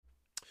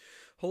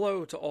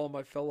Hello to all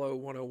my fellow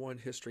 101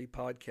 History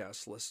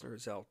Podcast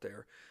listeners out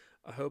there.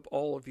 I hope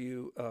all of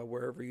you,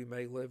 wherever you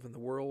may live in the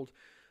world,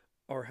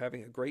 are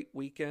having a great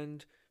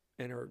weekend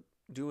and are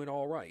doing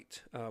all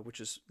right, which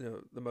is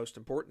the most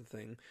important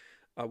thing.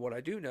 What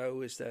I do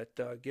know is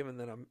that given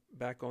that I'm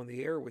back on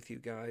the air with you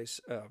guys,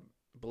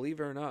 believe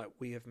it or not,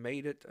 we have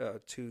made it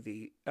to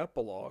the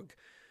epilogue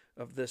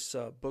of this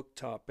book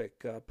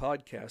topic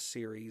podcast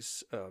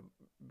series,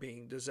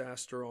 being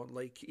Disaster on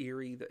Lake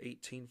Erie, the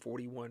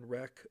 1841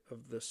 wreck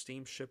of the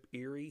steamship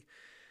Erie.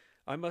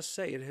 I must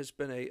say it has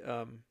been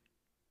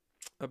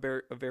a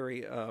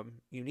very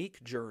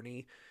unique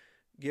journey,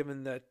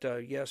 given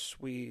that yes,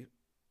 we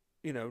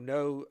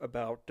know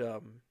about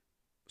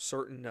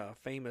certain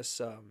famous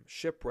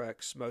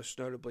shipwrecks, most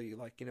notably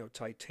like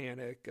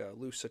Titanic,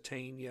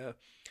 Lusitania,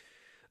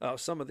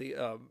 some of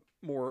the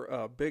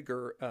more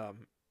bigger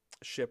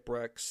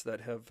shipwrecks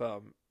that have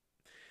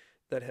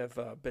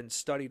been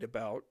studied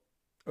about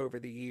over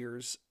the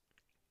years.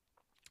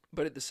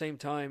 But at the same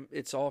time,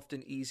 it's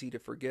often easy to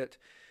forget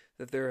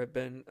that there have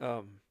been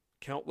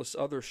countless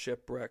other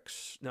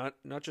shipwrecks, not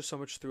just so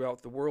much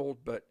throughout the world,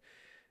 but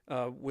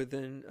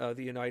within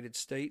the United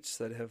States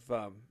that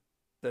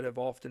have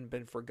often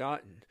been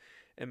forgotten.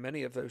 And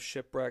many of those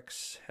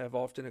shipwrecks have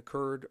often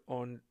occurred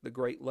on the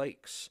Great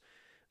Lakes,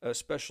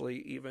 especially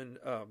even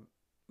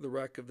the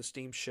wreck of the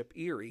steamship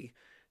Erie.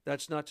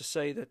 That's not to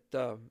say that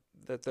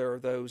that there are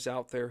those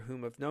out there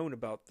whom have known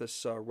about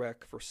this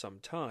wreck for some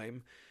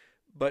time,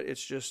 but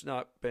it's just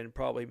not been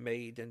probably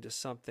made into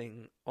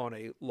something on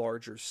a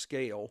larger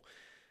scale.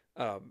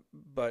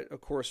 But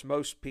of course,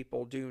 most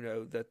people do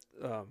know that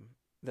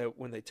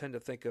when they tend to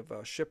think of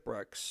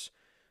shipwrecks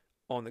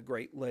on the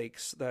Great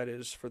Lakes, that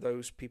is for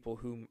those people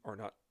who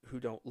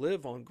don't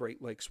live on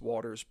Great Lakes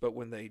waters. But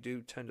when they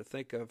do tend to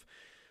think of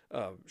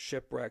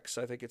shipwrecks,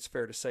 I think it's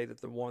fair to say that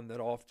the one that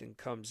often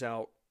comes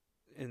out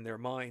in their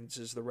minds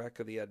is the wreck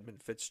of the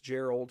Edmund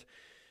Fitzgerald,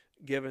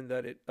 given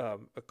that it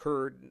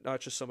occurred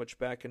not just so much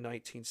back in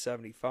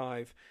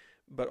 1975,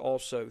 but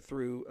also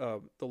through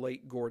the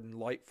late Gordon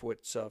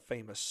Lightfoot's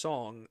famous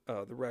song,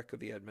 The Wreck of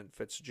the Edmund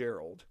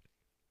Fitzgerald.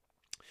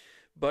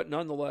 But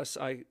nonetheless,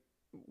 I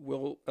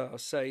will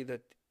say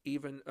that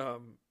even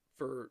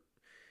for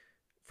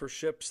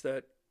ships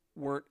that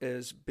weren't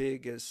as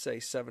big as,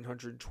 say,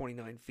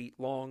 729 feet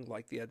long,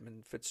 like the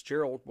Edmund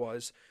Fitzgerald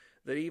was,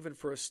 that even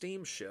for a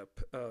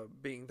steamship,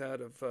 being that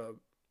of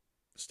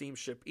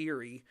steamship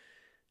Erie,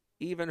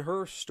 even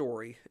her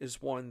story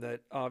is one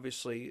that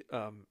obviously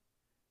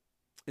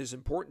is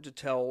important to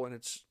tell, and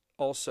it's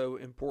also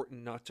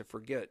important not to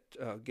forget,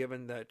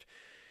 given that,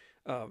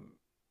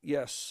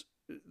 yes,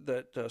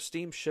 that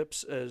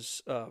steamships,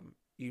 as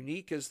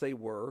unique as they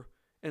were,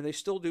 and they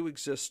still do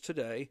exist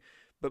today,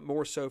 but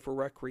more so for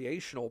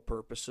recreational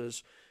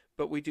purposes,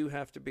 but we do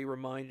have to be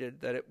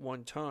reminded that at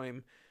one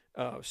time,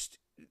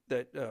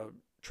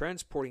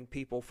 transporting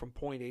people from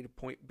point A to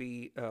point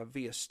B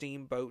via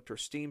steamboat or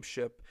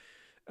steamship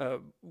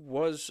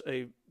was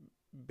a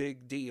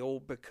big deal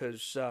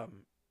because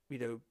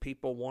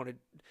people wanted,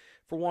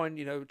 for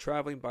one,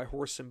 traveling by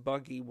horse and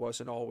buggy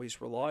wasn't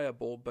always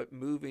reliable, but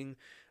moving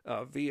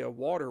via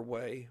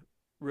waterway,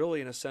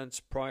 really in a sense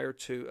prior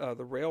to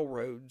the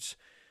railroads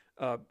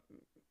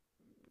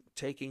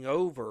taking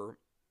over,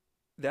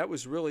 that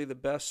was really the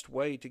best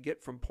way to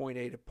get from point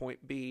A to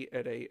point B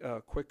at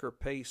a quicker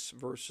pace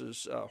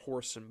versus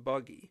horse and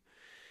buggy.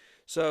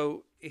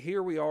 So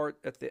here we are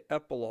at the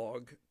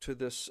epilogue to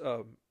this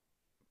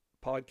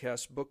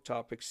podcast book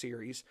topic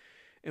series,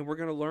 and we're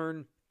going to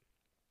learn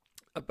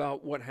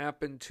about what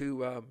happened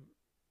to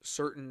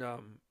certain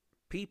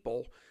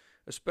people,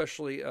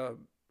 especially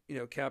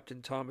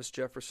Captain Thomas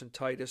Jefferson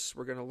Titus.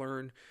 We're going to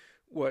learn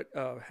what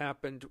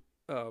happened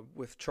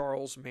with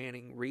Charles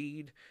Manning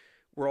Reed.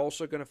 We're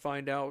also going to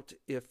find out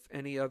if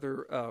any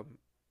other, or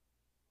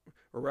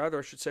rather,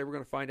 I should say, we're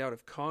going to find out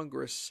if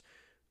Congress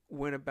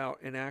went about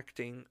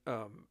enacting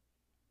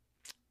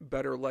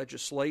better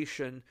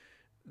legislation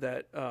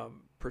that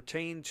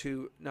pertained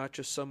to not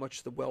just so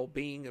much the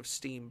well-being of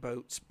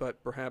steamboats,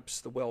 but perhaps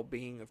the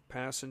well-being of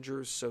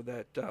passengers, so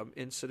that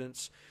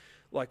incidents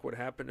like what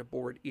happened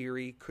aboard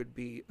Erie could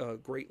be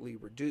greatly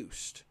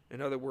reduced.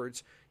 In other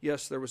words,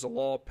 yes, there was a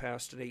law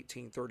passed in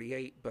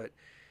 1838, but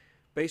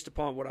based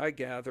upon what I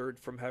gathered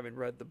from having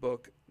read the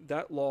book,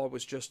 that law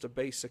was just a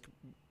basic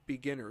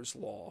beginner's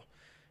law.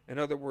 In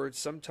other words,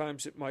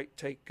 sometimes it might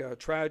take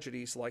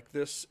tragedies like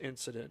this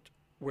incident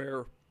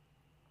where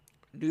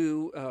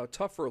new,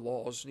 tougher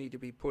laws need to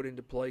be put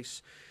into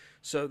place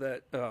so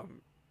that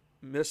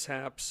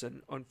mishaps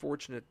and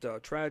unfortunate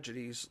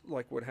tragedies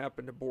like what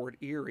happened aboard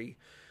Erie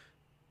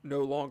no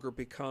longer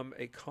become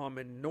a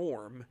common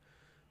norm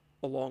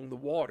along the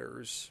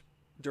waters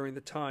during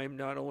the time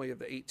not only of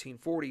the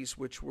 1840s,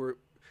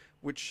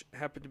 which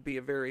happened to be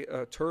a very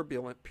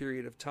turbulent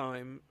period of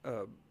time,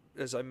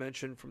 as I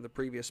mentioned from the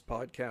previous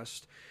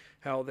podcast,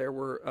 how there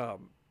were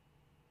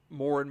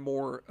more and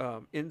more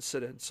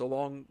incidents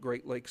along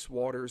Great Lakes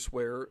waters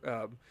where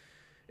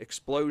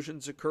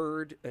explosions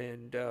occurred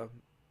and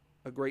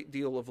a great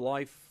deal of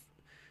life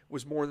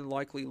was more than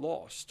likely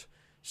lost.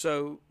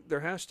 So there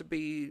has to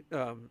be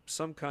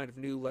some kind of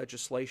new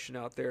legislation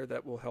out there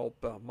that will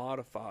help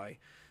modify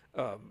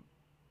the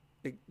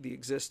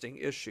existing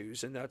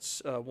issues, and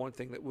that's one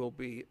thing that will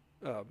be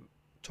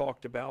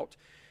talked about.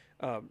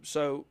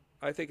 So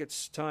I think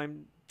it's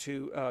time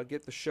to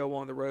get the show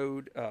on the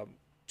road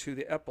to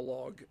the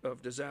epilogue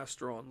of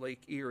Disaster on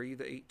Lake Erie,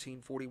 the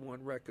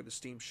 1841 wreck of the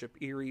steamship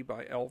Erie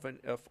by Alvin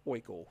F.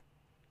 Oikle.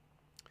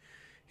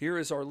 Here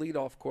is our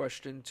leadoff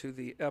question to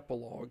the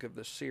epilogue of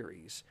the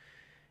series.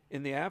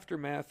 In the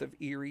aftermath of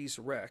Erie's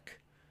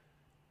wreck,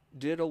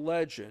 did a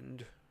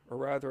legend, or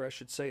rather I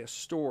should say a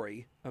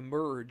story,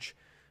 emerge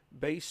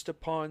based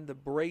upon the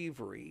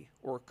bravery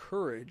or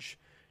courage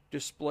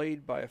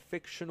displayed by a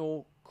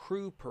fictional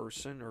crew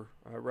person, or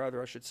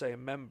rather I should say a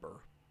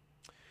member?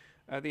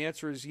 The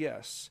answer is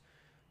yes.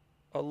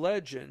 A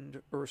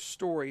legend or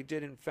story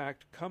did in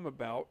fact come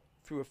about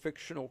through a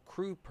fictional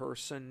crew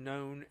person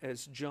known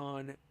as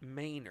John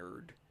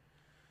Maynard.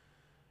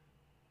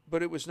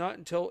 But it was not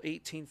until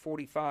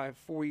 1845,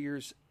 4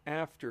 years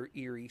after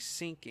Erie's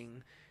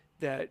sinking,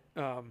 that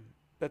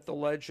the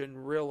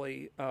legend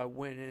really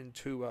went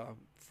into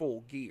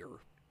full gear.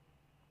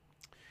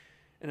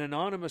 An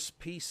anonymous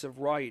piece of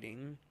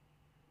writing,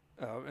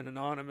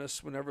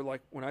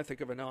 when I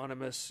think of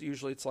anonymous,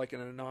 usually it's like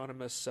an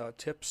anonymous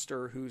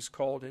tipster who's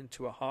called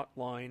into a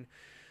hotline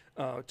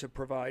to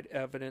provide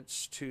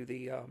evidence to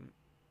the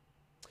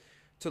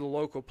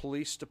local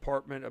police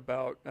department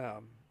about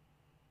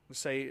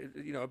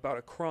about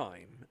a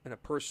crime and a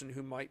person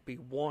who might be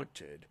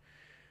wanted.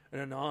 An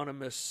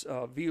anonymous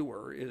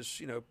viewer is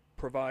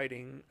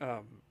providing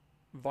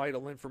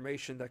vital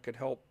information that could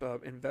help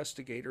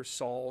investigators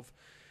solve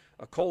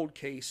a cold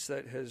case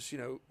that has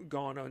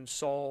gone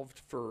unsolved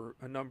for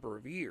a number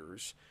of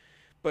years.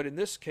 But in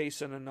this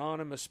case, an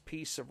anonymous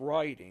piece of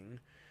writing,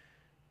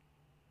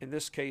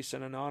 being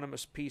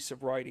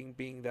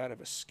that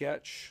of a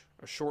sketch,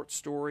 a short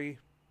story,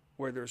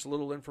 where there's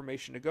little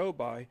information to go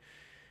by,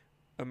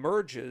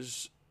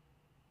 emerges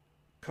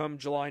come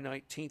July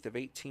 19th of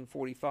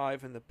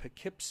 1845 in the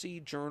Poughkeepsie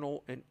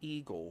Journal and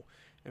Eagle.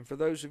 And for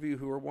those of you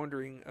who are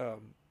wondering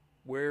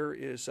where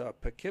is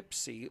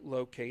Poughkeepsie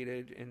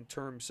located in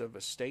terms of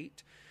a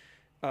state,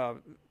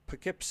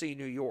 Poughkeepsie,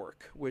 New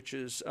York, which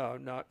is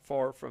not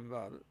far from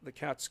the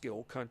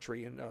Catskill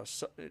country in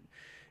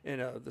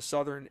the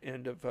southern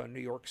end of New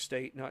York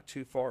State, not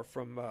too far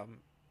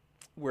from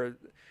where,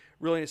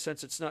 really in a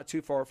sense, it's not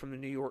too far from the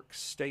New York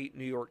State,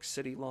 New York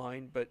City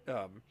line,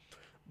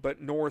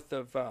 but north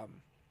of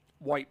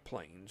White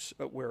Plains,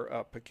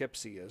 where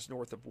Poughkeepsie is,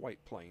 north of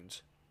White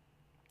Plains.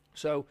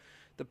 So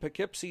the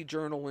Poughkeepsie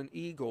Journal and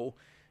Eagle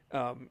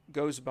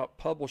goes about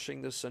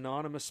publishing this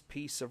anonymous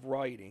piece of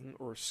writing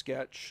or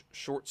sketch,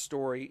 short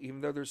story,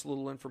 even though there's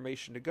little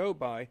information to go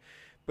by,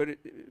 but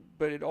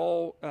it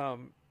all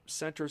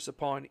centers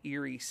upon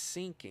Erie's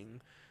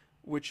sinking,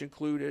 which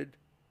included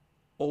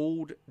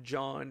Old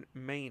John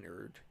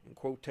Maynard, in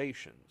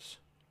quotations.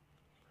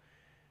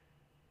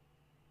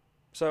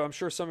 So I'm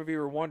sure some of you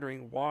are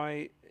wondering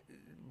why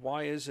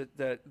is it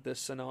that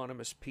this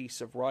anonymous piece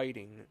of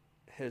writing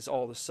has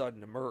all of a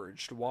sudden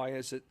emerged? Why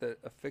is it that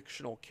a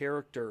fictional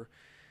character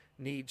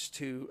needs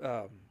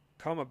to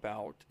come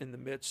about in the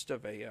midst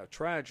of a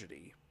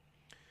tragedy?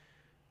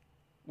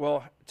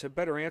 Well, to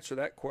better answer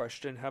that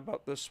question, how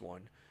about this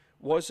one?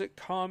 Was it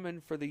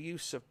common for the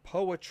use of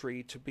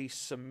poetry to be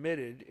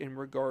submitted in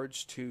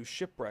regards to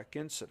shipwreck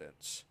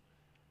incidents?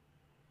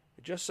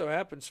 It just so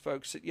happens,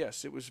 folks, that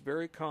yes, it was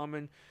very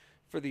common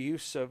for the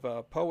use of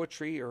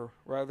poetry, or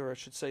rather I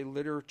should say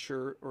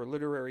literature or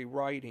literary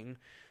writing,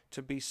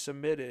 to be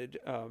submitted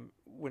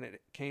when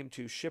it came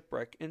to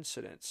shipwreck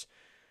incidents.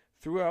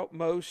 Throughout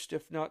most,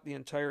 if not the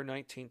entire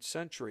 19th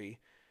century,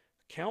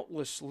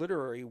 countless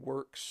literary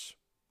works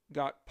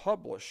got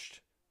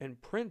published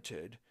and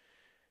printed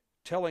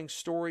telling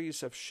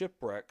stories of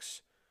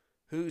shipwrecks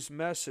whose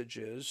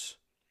messages,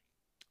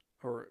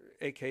 or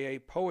aka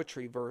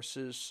poetry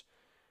verses,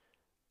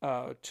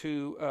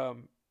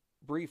 to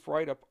brief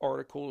write-up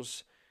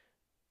articles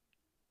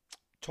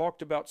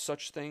talked about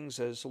such things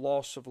as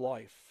loss of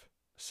life,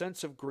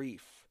 sense of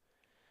grief,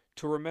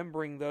 to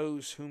remembering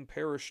those whom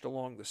perished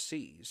along the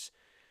seas.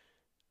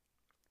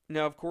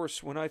 Now, of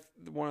course, one of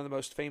the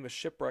most famous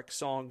shipwreck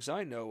songs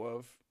I know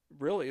of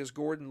really is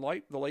the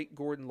late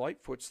Gordon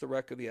Lightfoot's The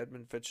Wreck of the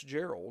Edmund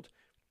Fitzgerald.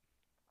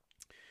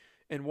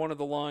 In one of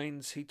the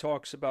lines, he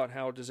talks about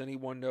how, does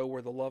anyone know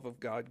where the love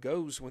of God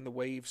goes when the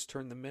waves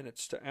turn the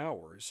minutes to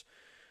hours?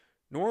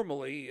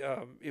 Normally,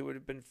 it would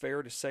have been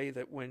fair to say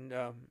that when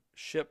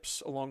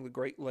ships along the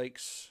Great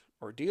Lakes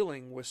are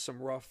dealing with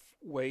some rough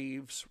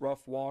waves,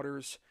 rough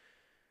waters,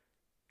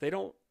 they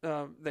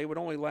would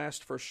only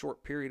last for a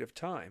short period of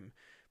time.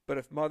 But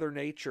if Mother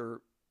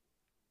Nature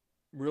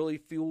really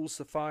fuels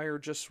the fire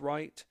just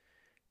right,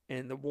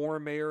 and the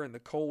warm air and the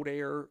cold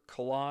air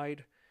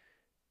collide,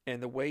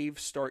 and the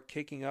waves start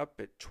kicking up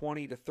at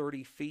 20 to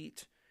 30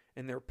 feet,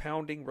 and they're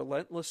pounding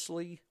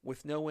relentlessly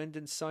with no end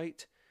in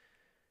sight,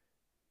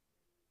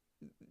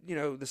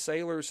 the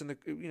sailors and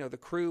the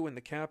crew and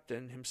the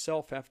captain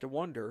himself have to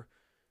wonder,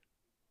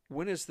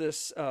 when is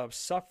this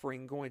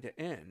suffering going to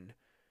end?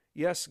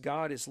 Yes,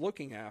 God is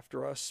looking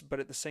after us, but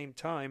at the same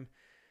time,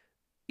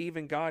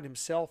 even God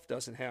himself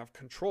doesn't have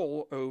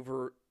control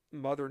over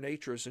Mother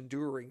Nature's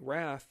enduring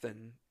wrath.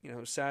 And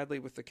sadly,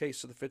 with the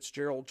case of the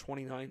Fitzgerald,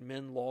 29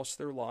 men lost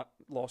their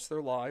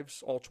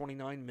lives, all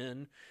 29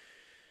 men,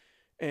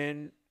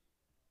 and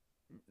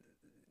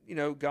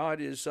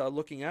God is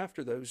looking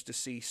after those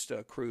deceased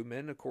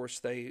crewmen. Of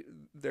course,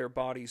 their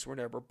bodies were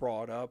never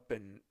brought up,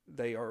 and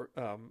they are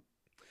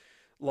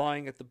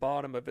lying at the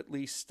bottom of at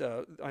least.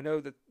 I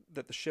know that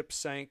the ship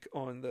sank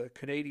on the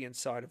Canadian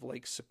side of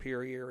Lake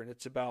Superior, and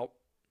it's about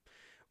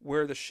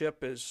where the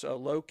ship is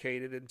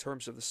located in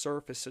terms of the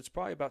surface. It's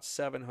probably about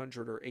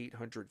 700 or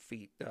 800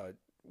 feet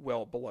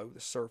well below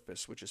the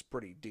surface, which is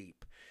pretty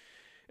deep.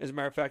 As a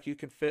matter of fact, you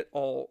can fit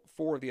all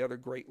 4 of the other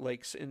Great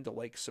Lakes into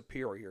Lake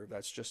Superior.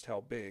 That's just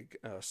how big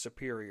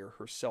Superior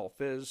herself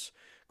is.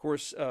 Of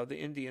course, the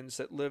Indians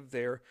that lived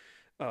there,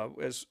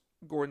 as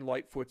Gordon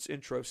Lightfoot's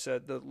intro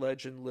said, the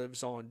legend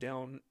lives on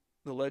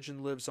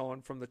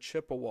from the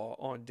Chippewa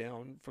on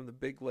down from the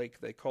big lake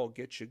they call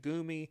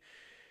Gitchagumi.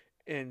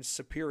 And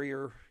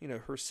Superior,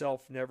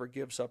 herself never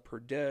gives up her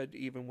dead,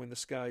 even when the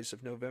skies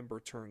of November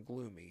turn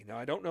gloomy. Now,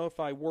 I don't know if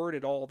I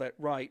worded all that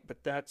right,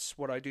 but that's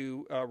what I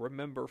do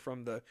remember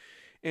from the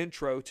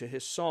intro to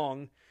his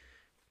song.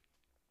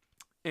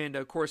 And,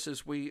 of course,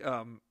 as we...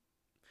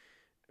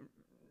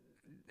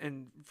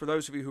 and for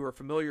those of you who are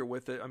familiar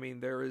with it, I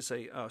mean, there is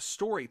a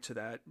story to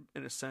that,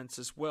 in a sense,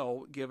 as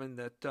well, given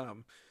that,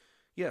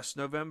 yes,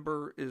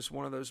 November is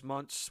one of those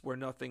months where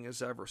nothing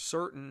is ever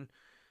certain.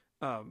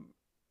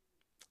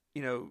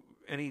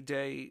 Any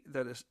day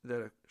that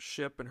a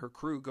ship and her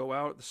crew go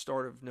out at the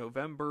start of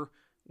November,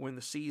 when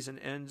the season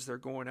ends, they're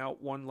going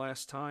out one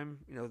last time.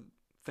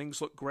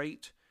 Things look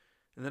great.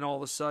 And then all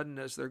of a sudden,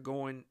 as they're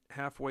going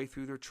halfway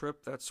through their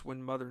trip, that's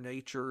when Mother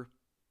Nature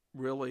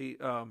really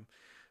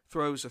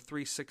throws a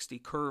 360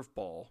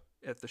 curveball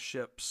at the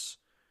ships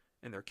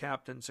and their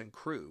captains and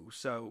crew.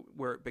 So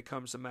where it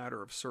becomes a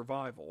matter of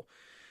survival.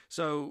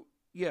 So,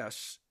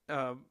 yes,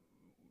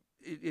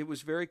 it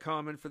was very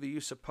common for the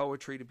use of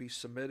poetry to be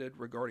submitted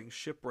regarding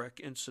shipwreck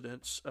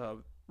incidents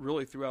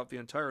really throughout the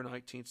entire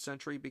 19th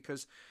century,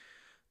 because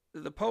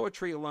the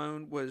poetry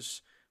alone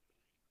was,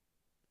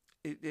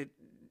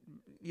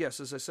 yes,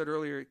 as I said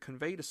earlier, it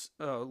conveyed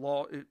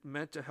it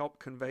meant to help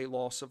convey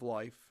loss of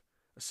life,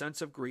 a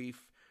sense of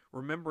grief,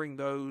 remembering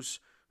those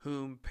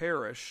whom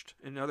perished.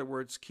 In other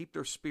words, keep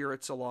their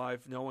spirits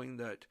alive, knowing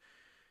that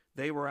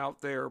they were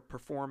out there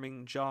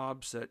performing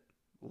jobs that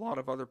a lot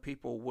of other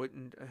people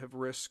wouldn't have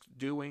risked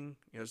doing.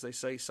 As they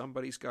say,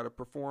 somebody's got to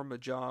perform a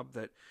job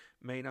that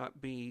may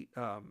not be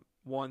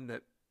one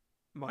that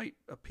might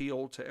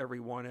appeal to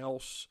everyone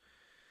else.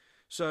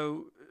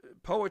 So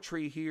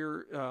poetry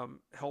here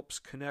helps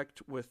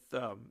connect with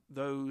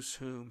those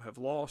whom have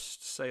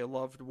lost, say, a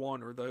loved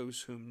one, or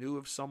those whom knew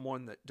of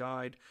someone that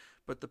died.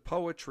 But the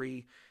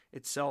poetry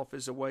itself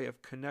is a way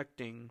of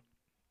connecting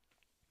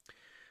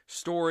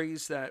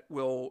stories that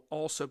will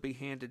also be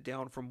handed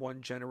down from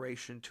one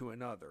generation to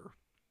another.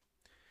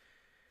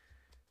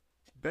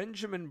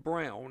 Benjamin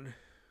Brown,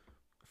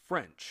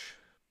 French.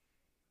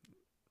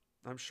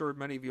 I'm sure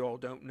many of you all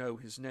don't know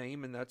his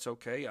name, and that's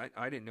okay.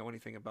 I didn't know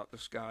anything about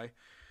this guy.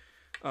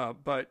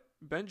 But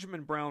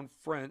Benjamin Brown,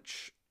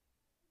 French,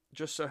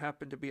 just so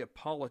happened to be a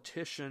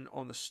politician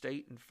on the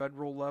state and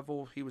federal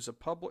level. He was a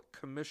public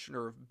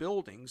commissioner of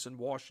buildings in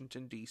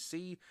Washington,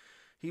 D.C.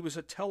 He was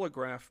a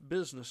telegraph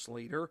business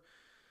leader.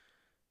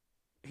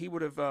 He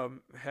would have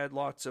had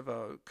lots of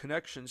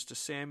connections to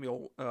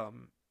Samuel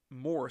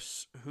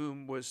Morse,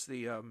 whom was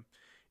the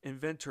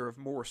inventor of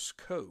Morse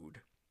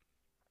code.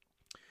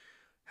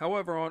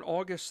 However, on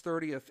August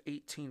 30th,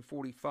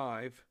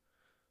 1845,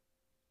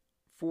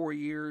 4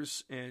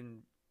 years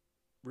and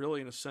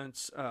really, in a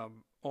sense,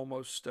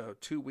 almost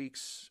 2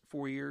 weeks,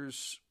 4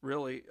 years,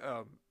 really,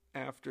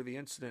 after the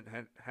incident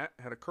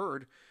had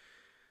occurred,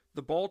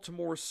 the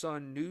Baltimore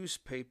Sun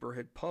newspaper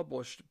had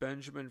published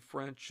Benjamin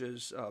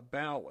French's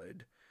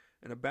ballad.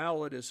 And a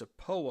ballad is a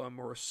poem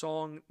or a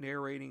song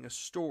narrating a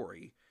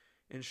story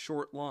in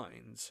short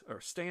lines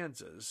or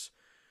stanzas.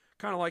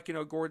 Kind of like,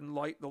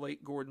 the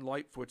late Gordon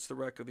Lightfoot's The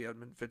Wreck of the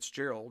Edmund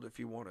Fitzgerald, if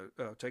you want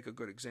to take a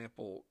good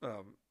example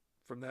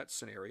from that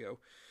scenario.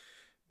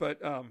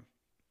 But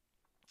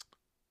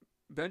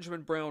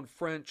Benjamin Brown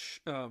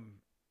French,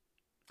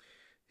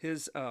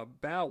 his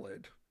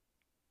ballad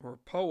or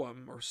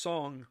poem or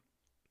song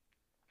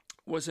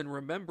was in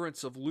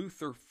remembrance of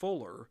Luther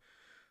Fuller,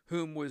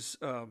 whom was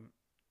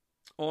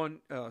on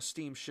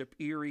Steamship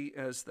Erie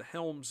as the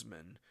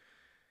helmsman.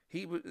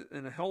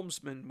 And a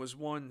helmsman was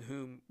one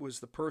whom was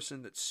the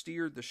person that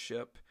steered the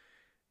ship,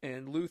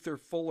 and Luther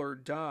Fuller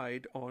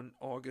died on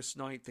August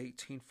 9th,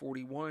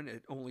 1841,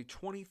 at only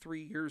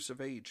 23 years of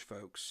age,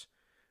 folks.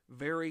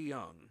 Very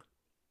young.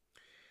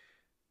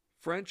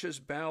 French's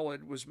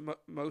ballad was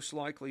most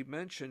likely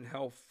mentioned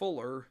how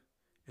Fuller,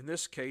 in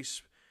this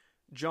case,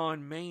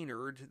 John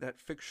Maynard, that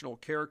fictional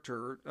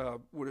character,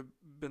 would have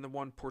been the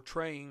one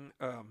portraying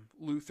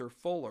Luther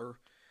Fuller.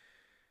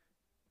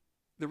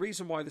 The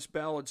reason why this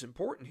ballad's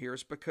important here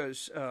is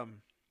because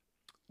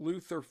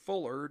Luther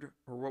Fuller,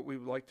 or what we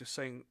would like to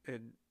say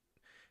in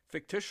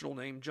fictional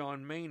name,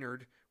 John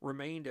Maynard,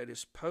 remained at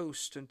his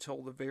post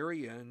until the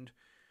very end,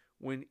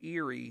 when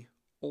Erie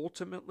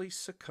ultimately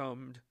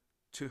succumbed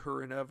to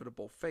her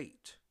inevitable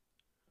fate.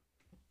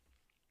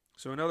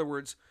 So in other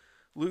words,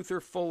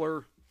 Luther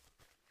Fuller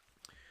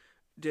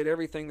did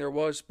everything there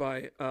was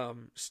by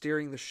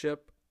steering the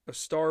ship a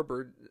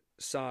starboard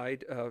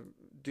side,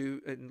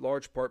 due in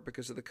large part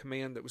because of the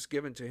command that was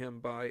given to him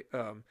by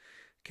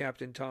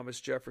Captain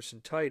Thomas Jefferson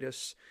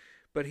Titus.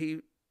 But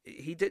he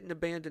didn't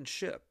abandon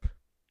ship.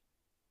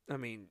 I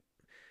mean,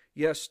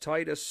 yes,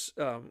 Titus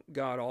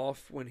got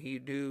off when he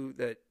knew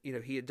that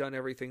he had done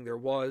everything there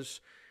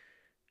was.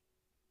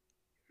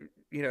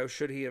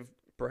 Should he have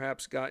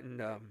perhaps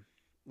gotten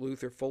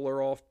Luther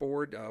Fuller off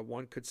board?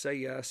 One could say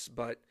yes,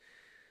 but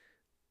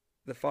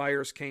the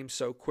fires came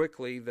so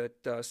quickly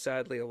that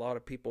sadly a lot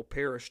of people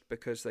perished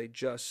because they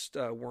just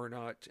were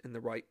not in the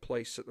right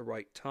place at the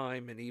right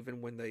time. And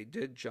even when they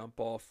did jump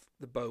off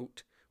the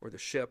boat or the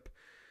ship,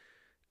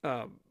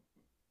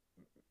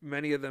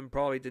 many of them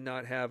probably did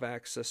not have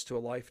access to a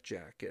life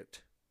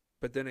jacket.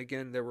 But then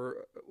again, there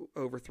were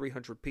over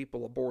 300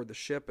 people aboard the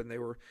ship, and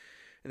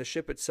the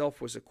ship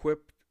itself was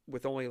equipped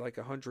with only like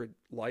 100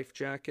 life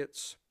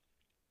jackets.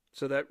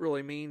 So that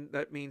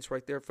means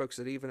right there, folks,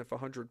 that even if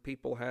 100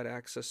 people had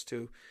access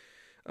to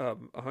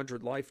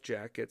 100 life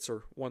jackets,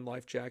 or one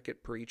life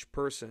jacket per each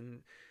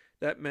person,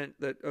 that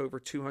meant that over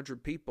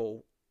 200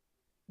 people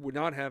would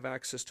not have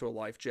access to a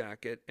life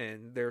jacket,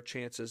 and their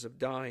chances of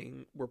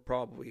dying were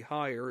probably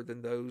higher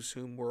than those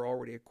whom were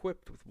already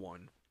equipped with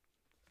one.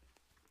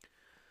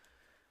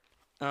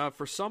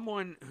 For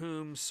someone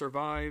whom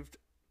survived,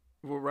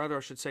 well, rather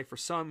I should say for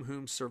some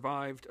whom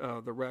survived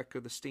the wreck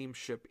of the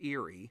steamship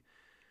Erie,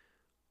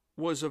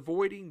 was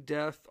avoiding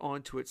death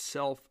onto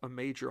itself a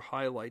major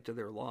highlight of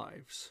their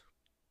lives?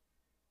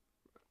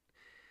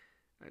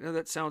 I know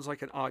that sounds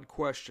like an odd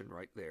question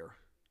right there.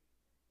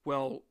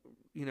 Well,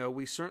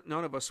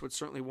 none of us would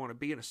certainly want to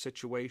be in a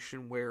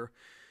situation where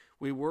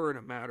we were in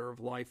a matter of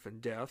life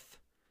and death.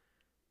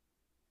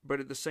 But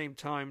at the same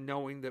time,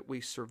 knowing that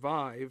we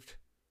survived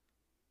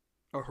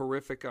a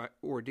horrific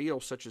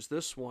ordeal such as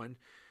this one,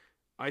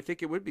 I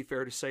think it would be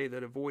fair to say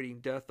that avoiding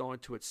death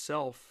onto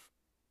itself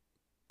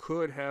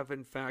could have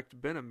in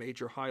fact been a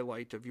major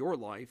highlight of your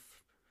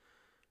life,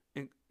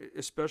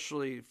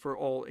 especially for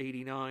all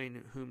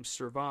 89 whom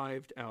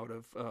survived out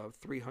of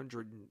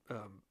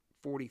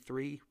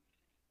 343.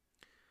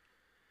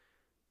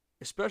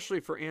 Especially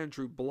for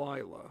Andrew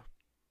Blyla,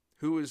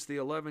 who is the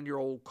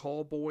 11-year-old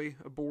call boy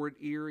aboard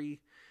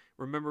Erie.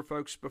 Remember,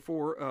 folks,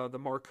 before the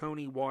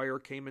Marconi wire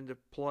came into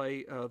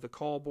play, the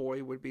call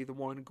boy would be the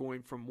one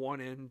going from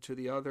one end to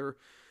the other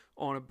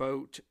on a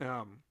boat,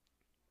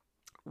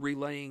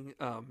 relaying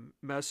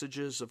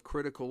messages of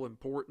critical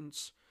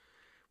importance.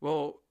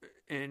 Well,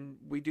 and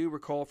we do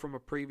recall from a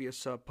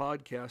previous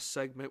podcast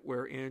segment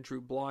where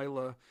Andrew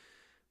Blyla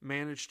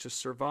managed to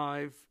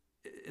survive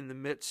in the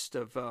midst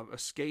of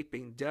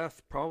escaping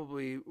death,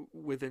 probably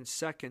within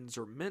seconds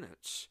or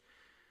minutes.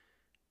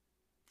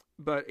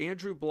 But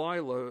Andrew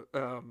Blyla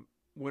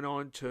went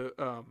on to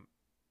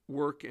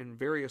work in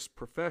various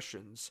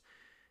professions.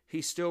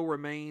 He still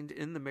remained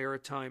in the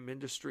maritime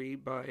industry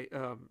by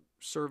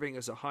serving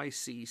as a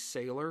high-seas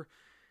sailor.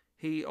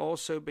 He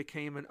also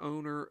became an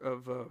owner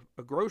of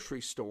a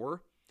grocery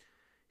store.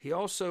 He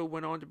also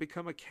went on to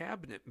become a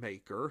cabinet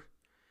maker.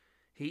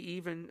 He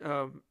even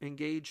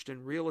engaged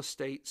in real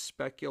estate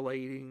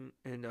speculating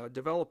and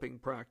developing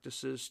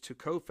practices to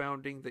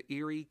co-founding the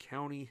Erie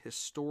County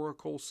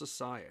Historical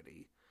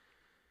Society.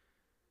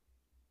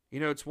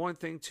 It's one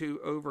thing to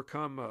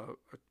overcome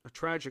a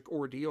tragic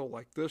ordeal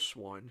like this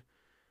one,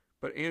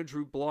 but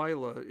Andrew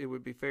Blyla, it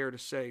would be fair to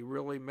say,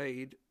 really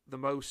made the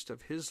most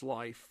of his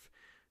life,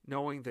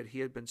 knowing that he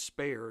had been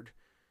spared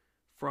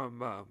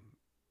from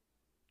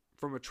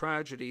a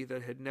tragedy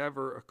that had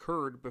never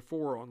occurred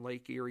before on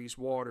Lake Erie's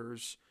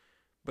waters,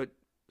 but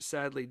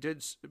sadly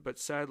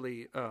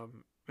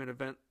an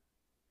event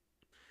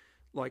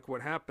like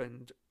what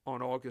happened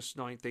on August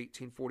 9th,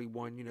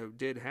 1841,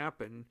 did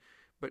happen.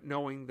 But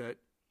knowing that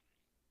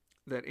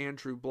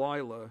Andrew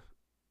Blyla,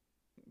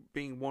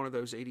 being one of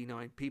those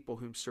 89 people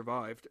whom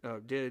survived,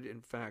 did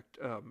in fact,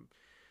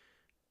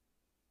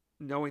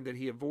 knowing that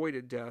he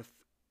avoided death,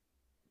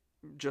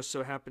 just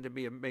so happened to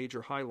be a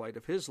major highlight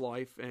of his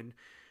life. And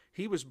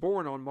he was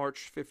born on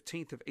March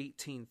 15th of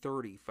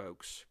 1830,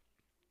 folks.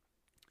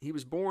 He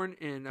was born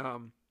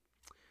in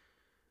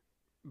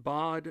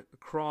Bad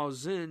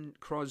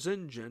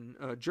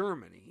Krozingen,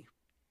 Germany.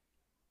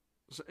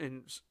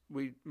 And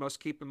we must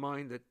keep in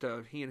mind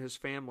that he and his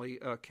family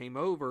came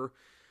over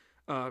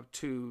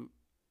to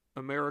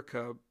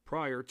America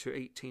prior to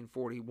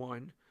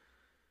 1841.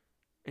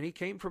 And he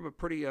came from a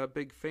pretty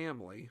big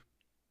family.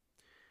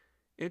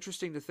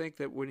 Interesting to think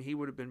that when he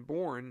would have been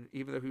born,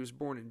 even though he was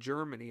born in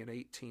Germany in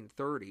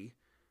 1830,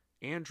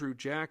 Andrew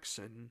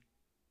Jackson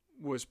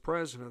was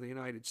President of the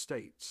United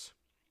States.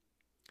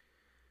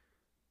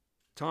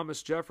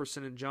 Thomas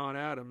Jefferson and John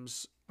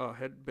Adams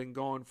had been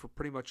gone for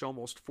pretty much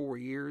almost 4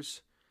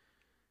 years.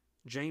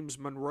 James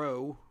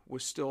Monroe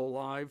was still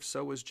alive,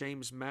 so was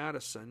James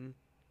Madison.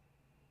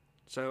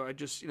 So I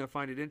just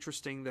find it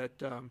interesting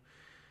that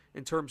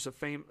in terms of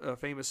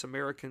famous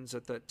Americans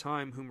at that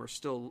time whom are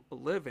still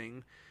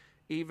living,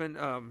 even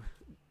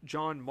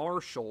John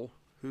Marshall,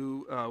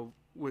 who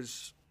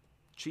was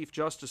Chief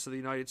Justice of the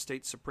United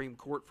States Supreme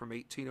Court from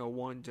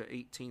 1801 to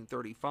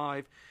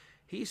 1835,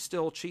 he's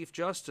still Chief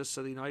Justice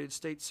of the United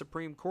States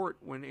Supreme Court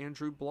when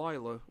Andrew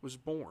Blyla was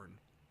born.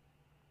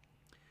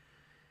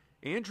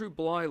 Andrew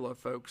Blyla,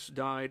 folks,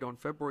 died on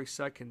February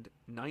 2nd,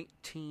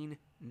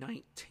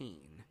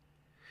 1919,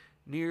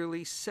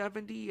 nearly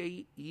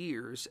 78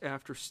 years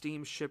after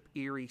Steamship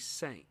Erie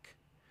sank.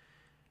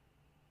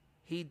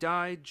 He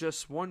died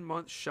just 1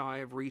 month shy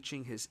of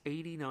reaching his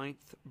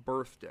 89th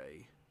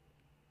birthday.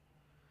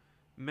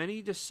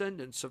 Many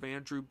descendants of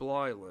Andrew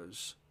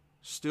Blyla's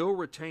still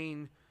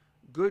retain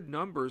good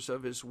numbers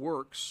of his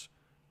works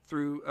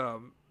through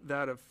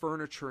that of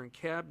furniture and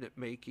cabinet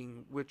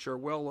making, which are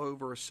well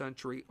over a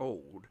century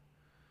old.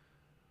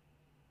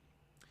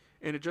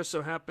 And it just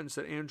so happens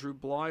that Andrew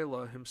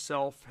Blyla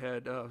himself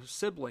had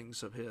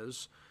siblings of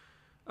his,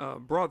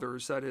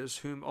 brothers, that is,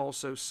 whom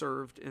also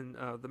served in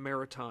the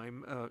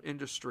maritime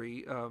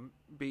industry,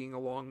 being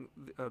along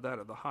that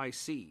of the high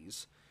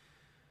seas.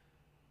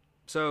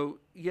 So,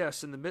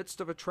 yes, in the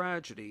midst of a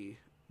tragedy,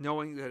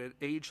 knowing that at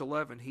age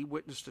 11 he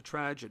witnessed a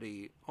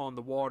tragedy on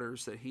the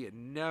waters that he had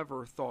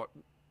never thought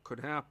could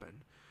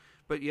happen,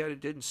 but yet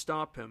it didn't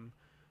stop him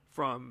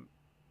from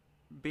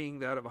being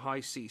that of a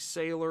high sea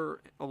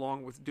sailor,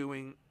 along with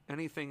doing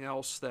anything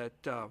else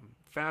that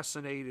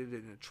fascinated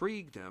and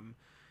intrigued him.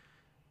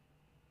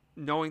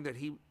 Knowing that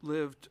he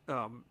lived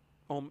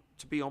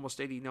to be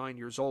almost 89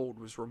 years old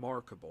was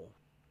remarkable.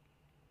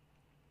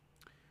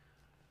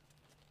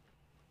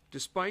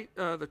 Despite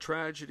the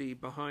tragedy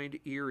behind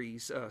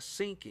Erie's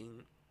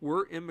sinking,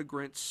 were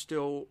immigrants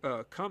still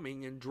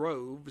coming in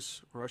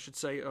droves, or I should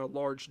say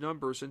large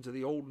numbers, into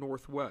the Old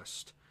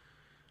Northwest?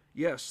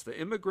 Yes, the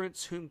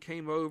immigrants whom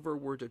came over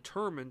were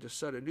determined to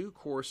set a new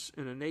course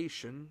in a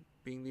nation,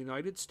 being the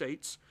United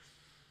States,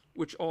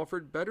 which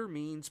offered better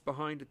means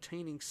behind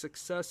attaining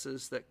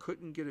successes that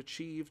couldn't get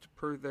achieved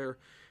per their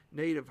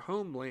native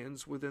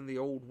homelands within the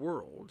Old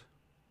World.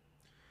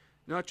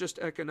 Not just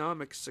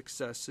economic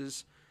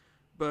successes,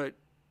 but,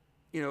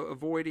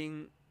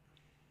 avoiding,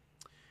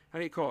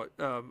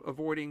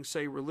 avoiding,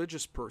 say,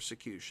 religious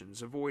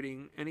persecutions,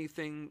 avoiding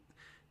anything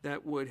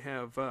that would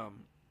have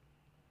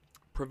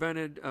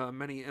prevented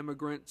many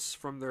immigrants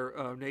from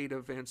their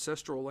native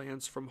ancestral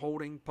lands from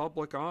holding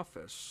public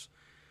office.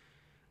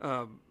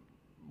 I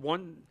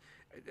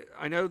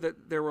know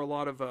that there were a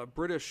lot of a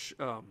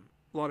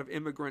lot of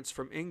immigrants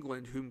from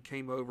England whom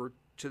came over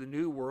to the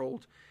New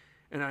World.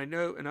 And I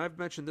know, and I've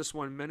mentioned this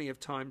one many of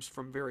times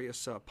from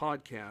various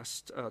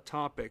podcast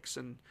topics,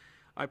 and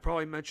I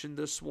probably mentioned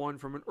this one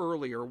from an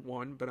earlier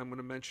one, but I'm going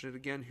to mention it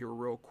again here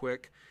real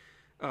quick.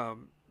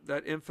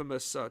 That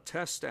infamous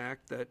Test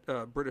Act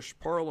that British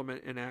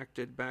Parliament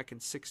enacted back in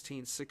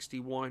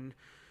 1661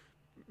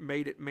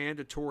 made it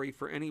mandatory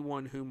for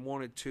anyone who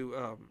wanted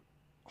to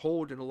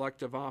hold an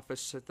elective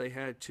office that they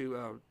had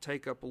to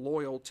take up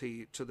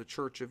loyalty to the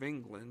Church of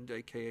England,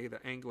 aka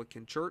the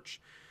Anglican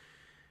Church.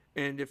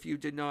 And if you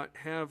did not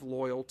have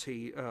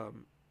loyalty, or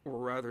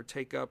rather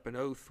take up an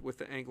oath with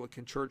the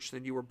Anglican Church,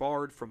 then you were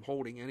barred from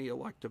holding any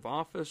elective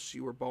office.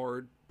 You were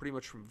barred pretty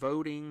much from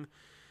voting.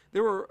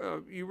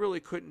 You really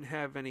couldn't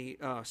have any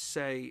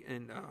say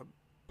in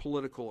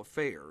political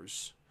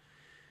affairs.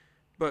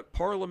 But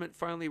Parliament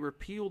finally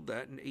repealed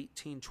that in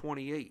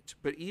 1828.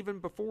 But even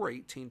before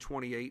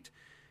 1828,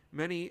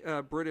 many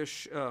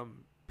British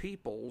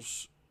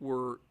peoples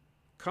were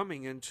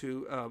coming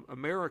into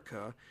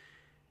America.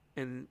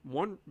 And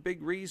one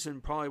big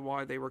reason probably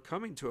why they were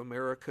coming to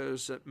America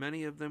is that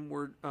many of them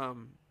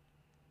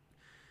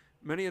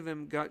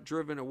got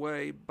driven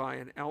away by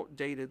an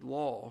outdated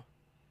law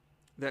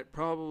that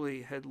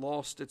probably had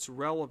lost its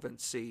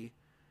relevancy,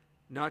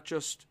 not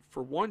just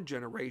for one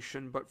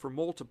generation, but for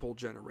multiple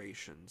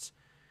generations.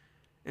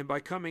 And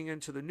by coming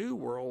into the New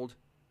World,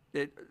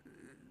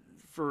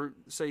 for,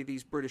 say,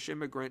 these British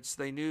immigrants,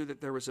 they knew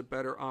that there was a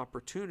better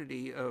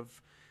opportunity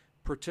of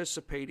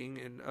participating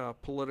in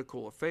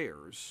political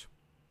affairs.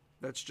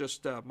 That's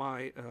just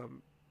my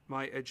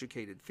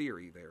educated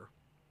theory there.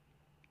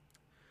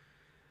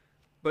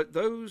 But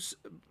those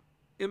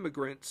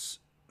immigrants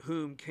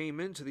whom came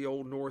into the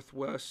Old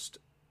Northwest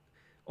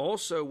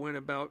also went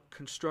about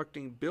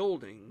constructing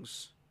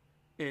buildings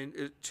and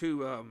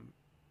to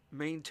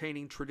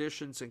maintaining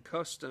traditions and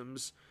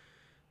customs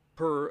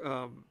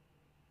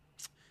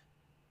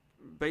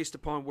based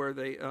upon where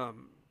they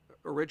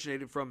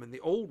originated from in the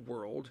Old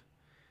World.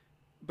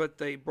 But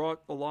they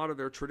brought a lot of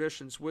their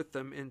traditions with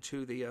them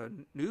into the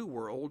New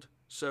World.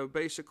 So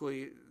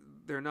basically,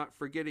 they're not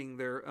forgetting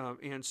their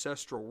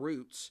ancestral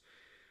roots,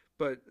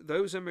 But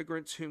those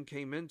immigrants whom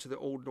came into the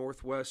Old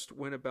Northwest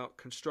went about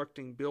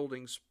constructing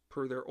buildings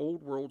per their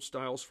Old World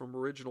styles from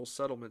original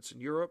settlements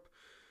in Europe,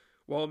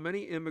 while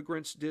many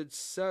immigrants did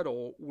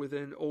settle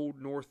within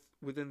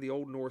the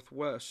Old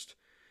Northwest.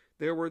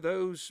 There were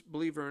those,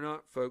 believe it or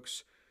not,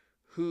 folks,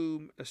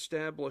 whom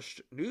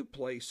established new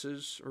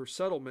places or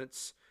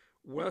settlements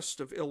west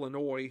of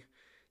Illinois,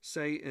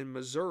 say in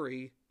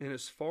Missouri, and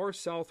as far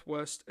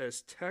southwest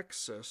as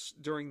Texas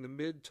during the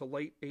mid to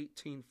late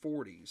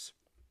 1840s.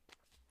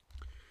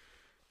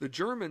 The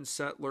German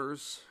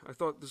settlers, I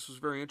thought this was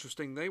very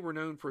interesting, they were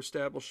known for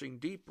establishing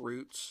deep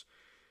roots,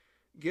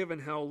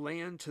 given how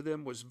land to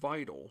them was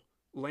vital.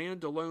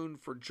 Land alone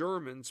for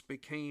Germans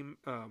became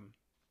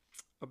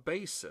a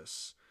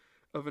basis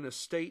of an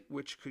estate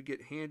which could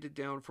get handed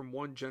down from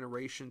one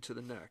generation to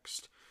the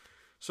next.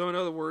 So in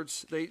other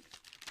words,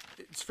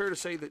 it's fair to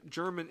say that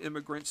German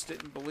immigrants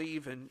didn't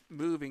believe in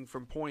moving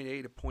from point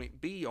A to point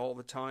B all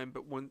the time,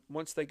 but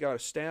once they got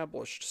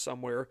established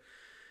somewhere,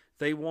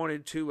 they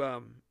wanted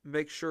to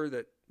make sure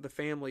that the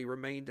family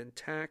remained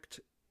intact.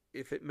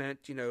 If it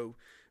meant,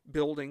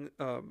 building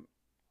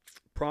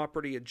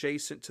property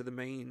adjacent to the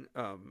main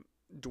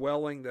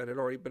dwelling that had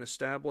already been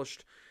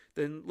established,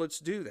 then let's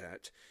do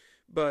that.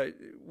 But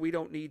we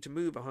don't need to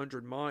move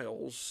 100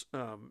 miles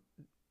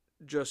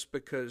just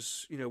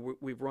because,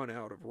 we've run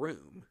out of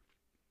room.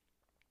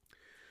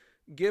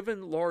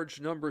 Given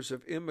large numbers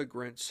of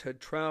immigrants had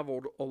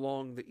traveled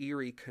along the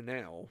Erie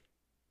Canal,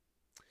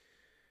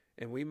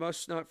 and we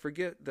must not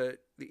forget that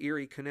the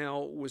Erie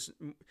Canal was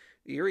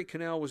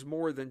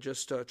more than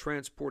just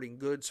transporting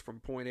goods from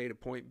point A to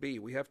point B.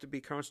 We have to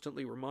be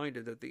constantly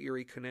reminded that the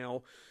Erie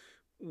Canal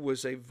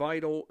was a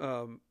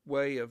vital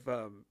way of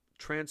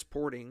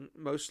transporting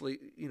mostly,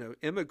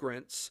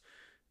 immigrants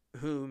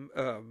whom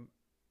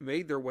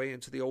made their way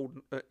into the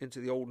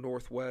old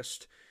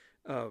Northwest,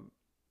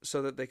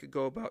 so that they could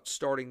go about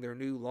starting their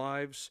new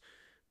lives,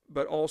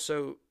 but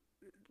also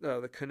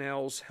the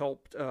canals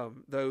helped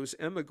those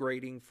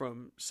emigrating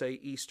from, say,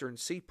 eastern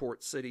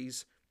seaport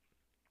cities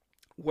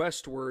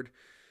westward,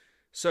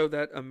 so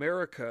that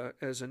America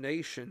as a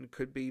nation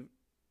could be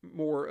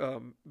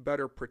more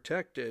better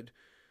protected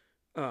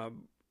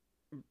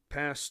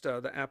past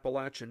the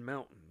Appalachian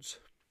Mountains.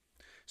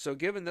 So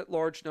given that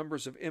large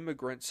numbers of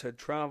immigrants had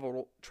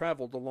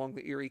traveled along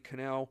the Erie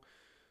Canal,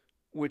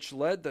 which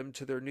led them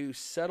to their new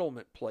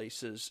settlement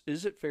places,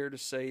 is it fair to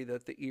say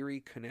that the Erie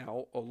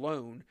Canal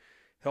alone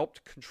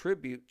helped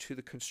contribute to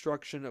the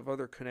construction of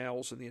other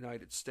canals in the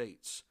United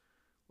States?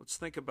 Let's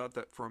think about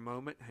that for a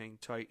moment. Hang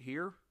tight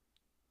here.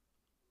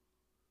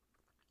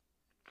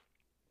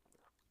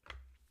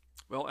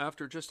 Well,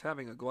 after just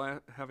having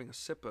a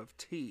sip of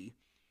tea,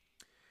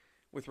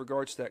 with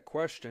regards to that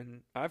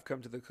question, I've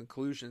come to the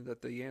conclusion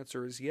that the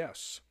answer is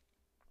yes.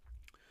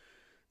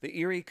 The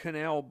Erie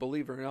Canal,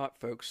 believe it or not,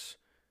 folks,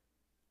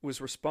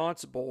 was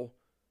responsible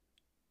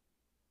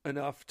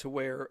enough to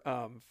where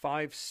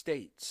 5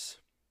 states,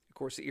 of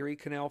course, the Erie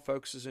Canal,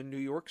 folks, is in New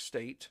York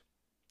State,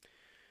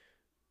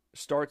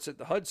 starts at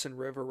the Hudson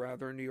River,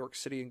 rather, in New York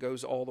City, and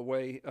goes all the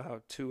way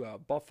to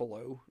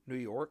Buffalo, New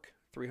York,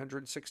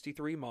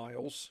 363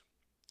 miles.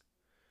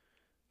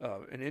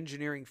 An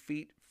engineering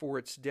feat for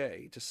its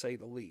day, to say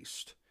the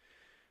least.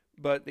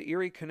 But the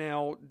Erie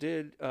Canal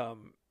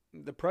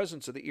the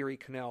presence of the Erie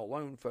Canal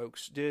alone,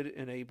 folks, did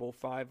enable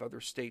 5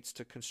 other states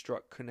to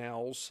construct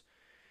canals.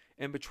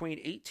 And between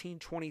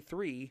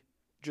 1823,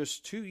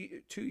 just two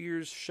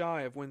years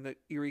shy of when the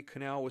Erie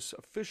Canal was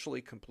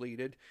officially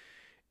completed,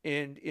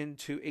 and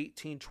into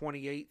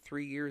 1828,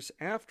 3 years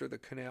after the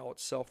canal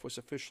itself was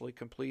officially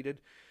completed,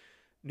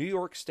 New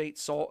York State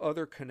saw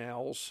other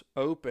canals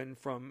open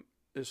from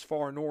as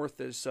far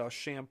north as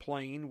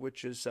Champlain,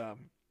 which is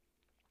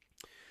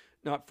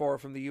not far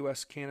from the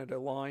U.S.-Canada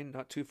line,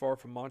 not too far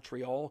from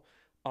Montreal,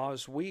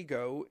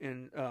 Oswego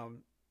in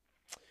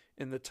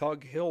the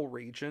Tug Hill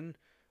region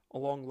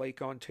along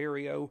Lake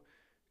Ontario,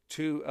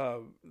 to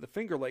the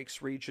Finger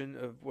Lakes region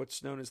of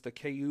what's known as the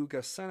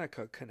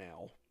Cayuga-Seneca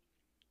Canal.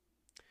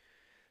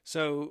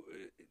 So,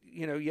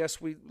 yes,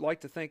 we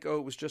like to think,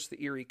 it was just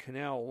the Erie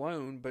Canal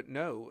alone, but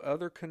no,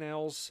 other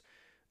canals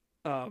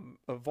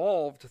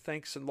evolved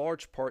thanks in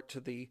large part to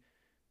the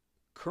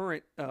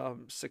current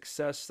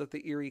success that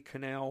the Erie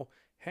Canal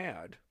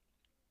had.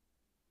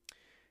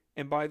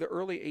 And by the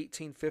early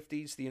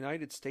 1850s, the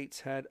United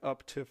States had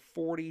up to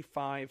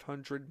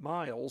 4,500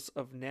 miles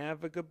of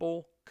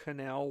navigable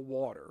canal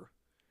water.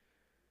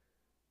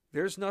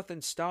 There's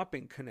nothing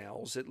stopping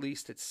canals, at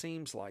least it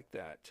seems like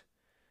that.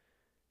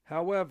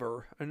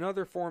 However,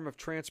 another form of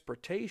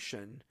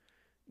transportation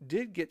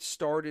did get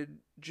started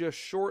just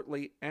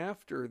shortly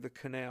after the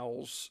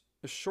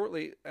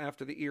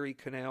Erie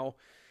Canal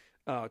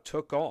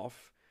took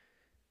off.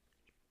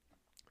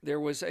 There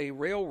was a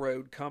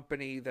railroad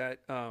company that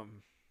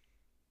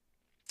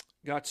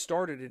got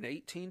started in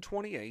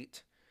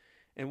 1828,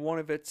 and one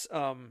of its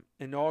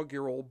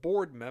inaugural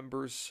board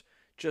members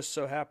just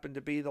so happened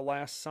to be the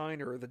last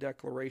signer of the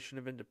Declaration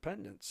of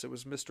Independence. It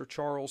was Mr.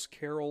 Charles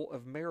Carroll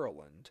of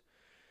Maryland.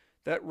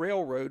 That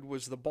railroad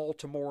was the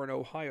Baltimore and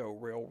Ohio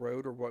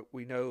Railroad, or what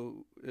we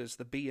know as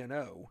the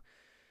B&O.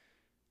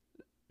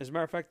 As a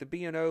matter of fact, the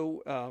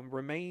B&O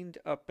remained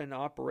up in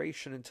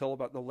operation until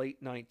about the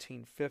late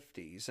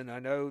 1950s. And I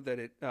know that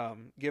it,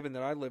 given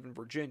that I live in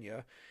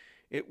Virginia,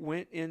 it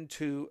went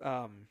into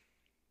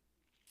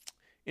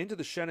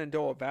the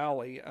Shenandoah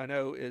Valley. I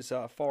know is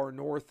far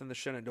north in the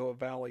Shenandoah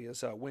Valley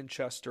is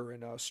Winchester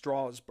and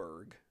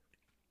Strasburg.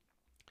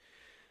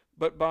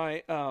 But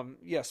by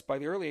by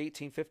the early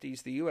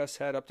 1850s, the U.S.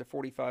 had up to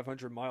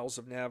 4,500 miles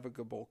of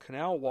navigable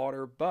canal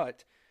water.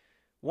 But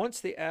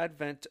once the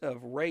advent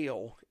of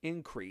rail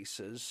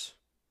increases,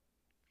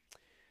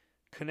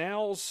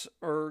 canals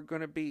are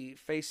going to be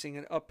facing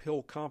an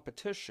uphill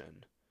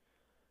competition.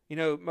 You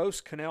know,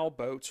 most canal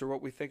boats are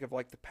what we think of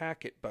like the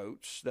packet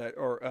boats that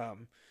are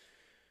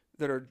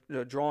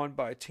drawn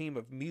by a team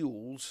of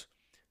mules.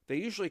 They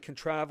usually can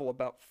travel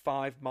about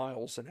 5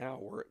 miles an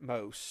hour at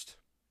most,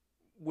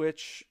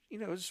 which, you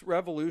know, is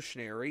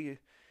revolutionary.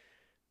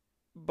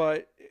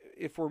 But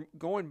if we're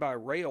going by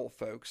rail,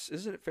 folks,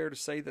 isn't it fair to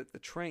say that the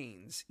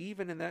trains,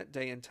 even in that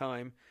day and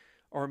time,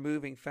 are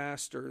moving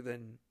faster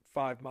than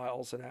 5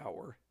 miles an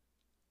hour?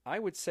 I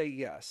would say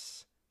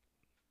yes.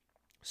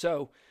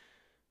 So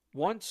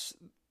once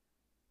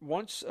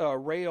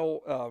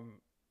rail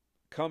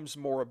comes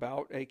more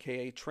about,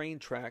 aka train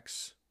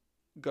tracks,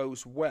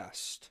 goes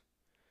west,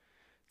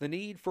 the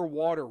need for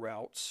water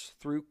routes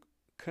through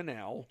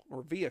canal,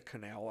 or via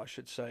canal, I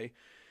should say,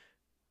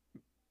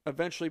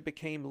 eventually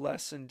became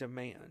less in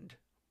demand,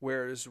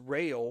 whereas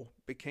rail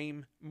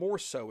became more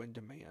so in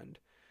demand.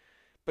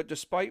 But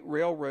despite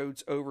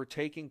railroads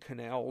overtaking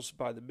canals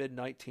by the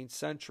mid-19th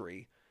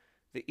century,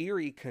 the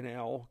Erie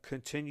Canal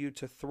continued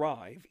to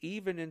thrive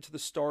even into the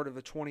start of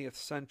the 20th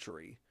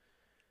century.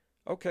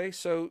 Okay,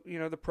 so, you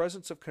know, the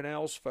presence of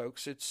canals,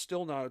 folks, it's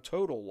still not a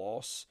total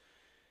loss.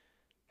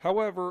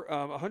 However,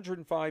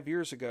 105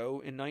 years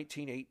ago, in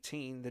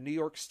 1918, the New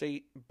York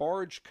State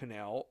Barge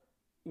Canal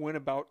went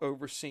about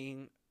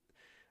overseeing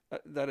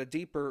that a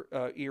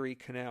deeper Erie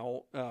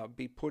Canal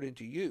be put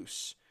into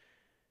use.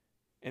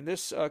 And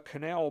this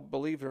canal,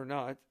 believe it or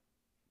not,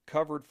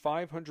 covered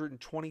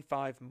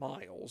 525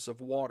 miles of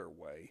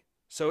waterway.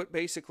 So it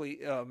basically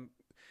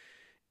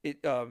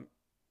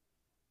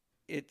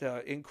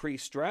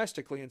increased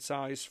drastically in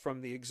size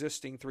from the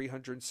existing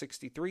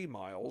 363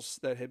 miles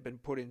that had been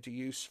put into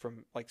use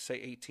from, like, say,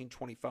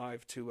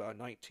 1825 to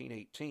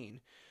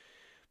 1918.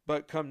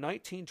 But come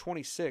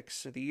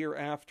 1926, the year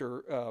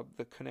after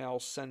the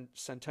canal's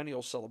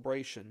centennial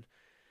celebration,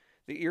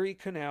 the Erie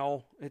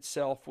Canal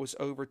itself was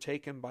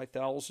overtaken by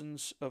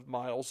thousands of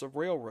miles of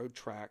railroad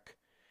track,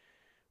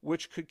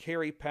 which could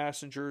carry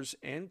passengers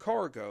and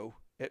cargo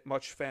at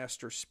much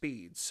faster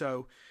speeds.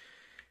 So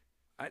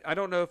I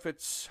don't know if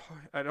it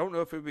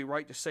would be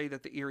right to say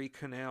that the Erie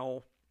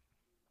Canal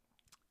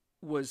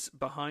was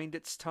behind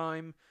its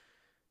time.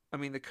 I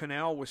mean, the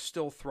canal was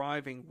still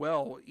thriving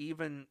well,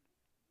 even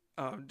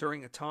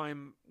during a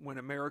time when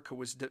America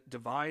was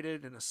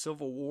divided and a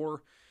civil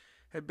war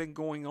had been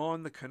going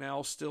on. The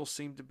canal still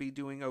seemed to be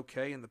doing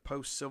okay in the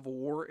post-Civil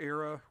War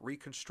era,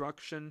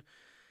 Reconstruction.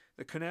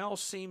 The canal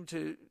seemed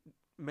to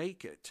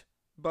make it,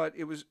 but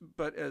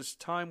as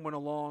time went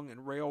along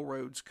and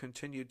railroads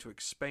continued to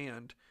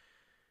expand,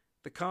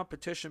 the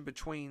competition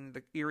between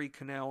the Erie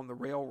Canal and the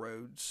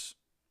railroads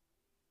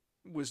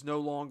was no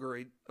longer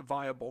a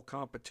viable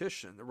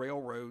competition. The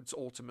railroads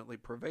ultimately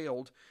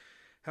prevailed.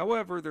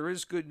 However, there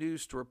is good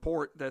news to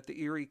report that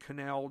the Erie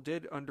Canal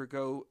did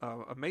undergo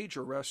a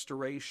major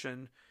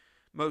restoration,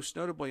 most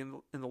notably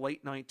in the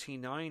late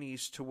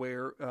 1990s, to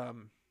where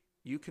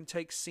you can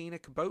take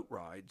scenic boat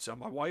rides.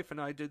 My wife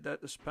and I did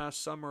that this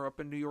past summer up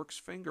in New York's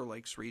Finger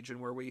Lakes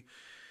region, where we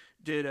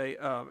did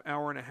a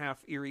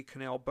hour-and-a-half Erie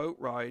Canal boat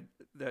ride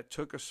that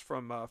took us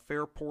from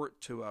Fairport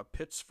to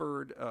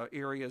Pittsford,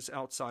 areas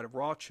outside of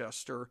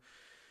Rochester,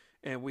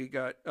 and we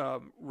got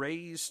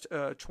raised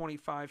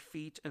 25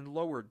 feet and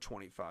lowered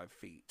 25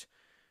 feet.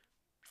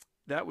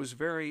 That was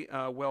very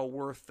well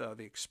worth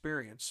the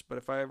experience, but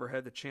if I ever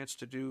had the chance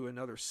to do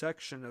another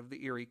section of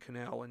the Erie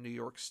Canal in New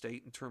York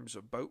State in terms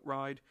of boat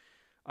ride,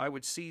 I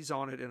would seize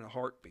on it in a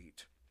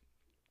heartbeat.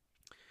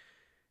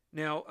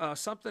 Now,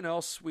 something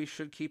else we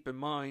should keep in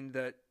mind,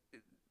 that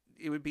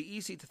it would be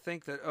easy to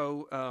think that,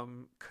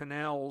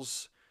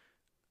 canals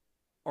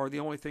are the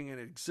only thing in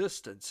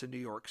existence in New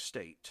York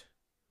State.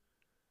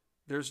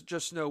 There's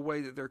just no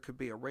way that there could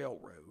be a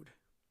railroad,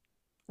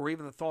 or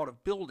even the thought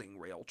of building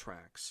rail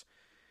tracks.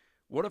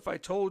 What if I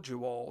told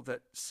you all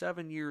that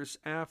 7 years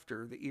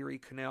after the Erie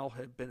Canal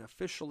had been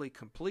officially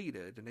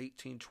completed in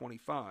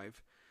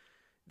 1825,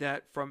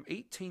 that from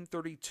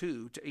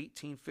 1832 to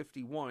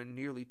 1851,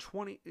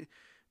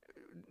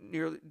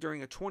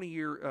 during a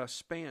 20-year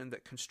span,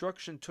 that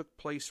construction took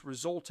place,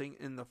 resulting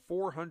in the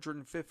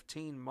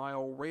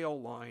 415-mile rail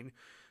line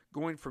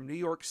going from New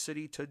York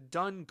City to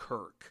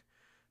Dunkirk,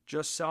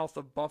 just south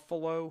of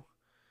Buffalo,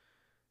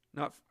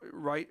 not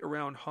right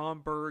around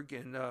Hamburg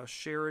and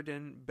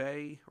Sheridan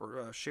Bay,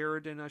 or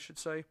Sheridan, I should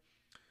say.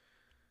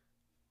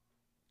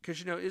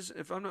 because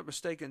if I'm not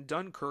mistaken,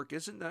 Dunkirk,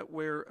 isn't that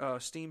where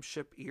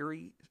Steamship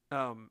Erie,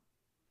 where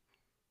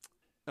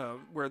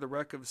the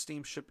wreck of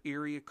Steamship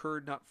Erie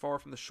occurred, not far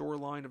from the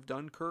shoreline of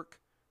Dunkirk?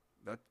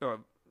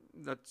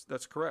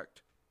 That's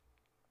correct.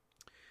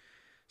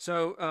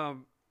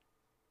 So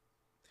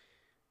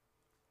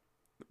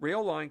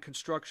rail line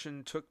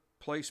construction took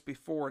place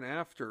before and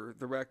after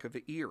the wreck of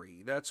the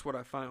Erie. That's what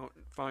I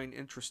find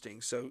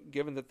interesting. So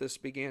given that this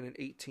began in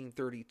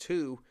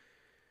 1832,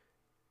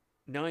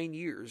 9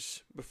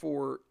 years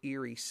before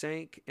Erie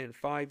sank, and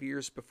 5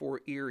 years before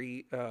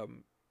Erie,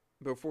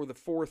 before the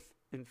fourth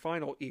and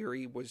final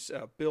Erie was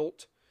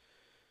built,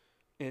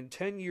 and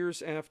 10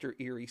 years after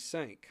Erie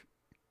sank,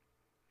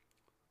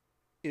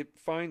 it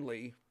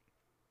finally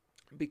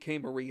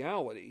became a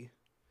reality.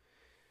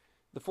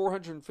 The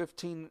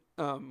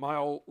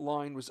 415-mile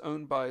line was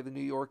owned by the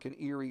New York and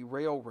Erie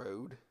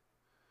Railroad.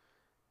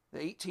 The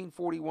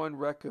 1841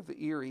 wreck of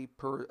the Erie,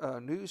 per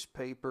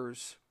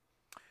newspapers,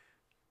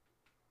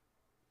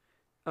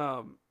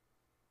 had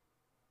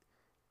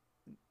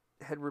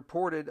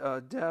reported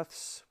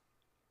deaths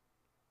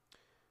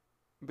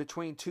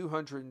between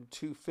 200 and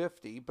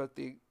 250, but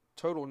the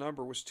total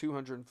number was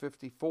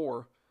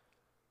 254.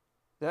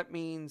 That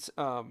means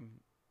about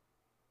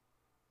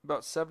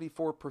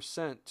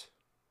 74%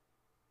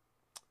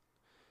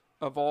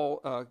 of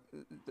all,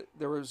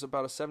 there was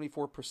about a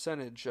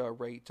 74%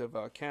 rate of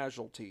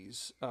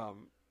casualties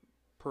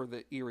per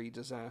the Erie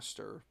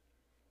disaster.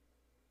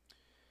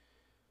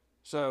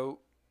 So,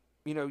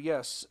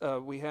 yes,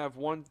 we have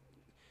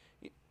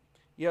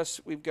yes,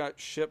 we've got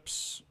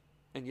ships,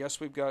 and yes,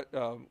 we've got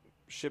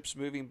ships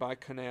moving by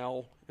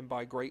canal and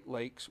by Great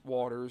Lakes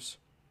waters.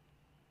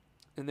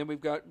 And then we've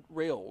got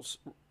rails,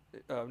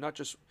 not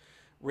just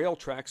rail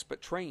tracks,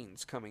 but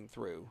trains coming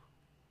through.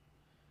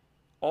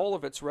 All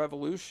of it's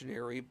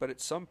revolutionary, but at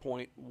some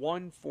point,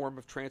 one form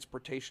of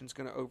transportation is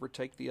going to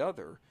overtake the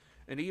other.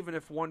 And even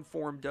if one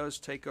form does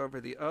take over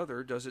the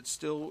other, does it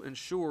still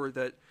ensure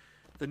that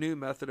the new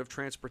method of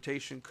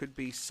transportation could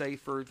be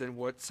safer than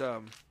what's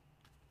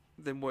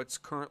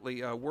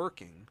currently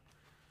working?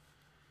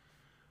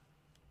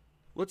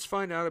 Let's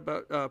find out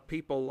about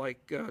people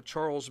like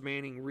Charles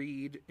Manning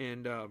Reed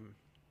and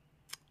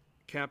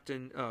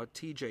Captain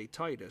T.J.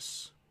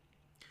 Titus.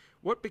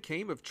 What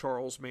became of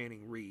Charles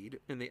Manning Reed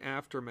in the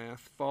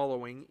aftermath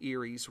following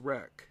Erie's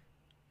wreck?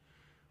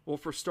 Well,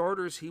 for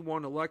starters, he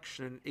won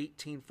election in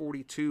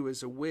 1842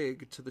 as a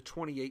Whig to the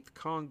 28th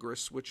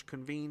Congress, which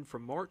convened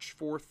from March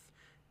 4th,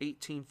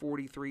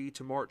 1843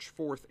 to March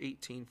 4th,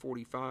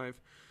 1845,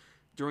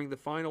 during the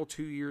final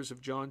 2 years of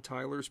John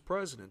Tyler's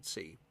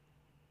presidency.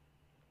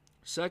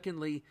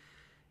 Secondly,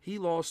 he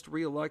lost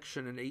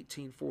re-election in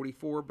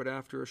 1844, but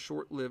after a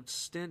short-lived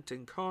stint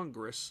in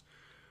Congress,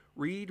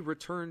 Reed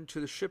returned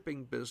to the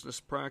shipping business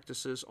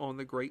practices on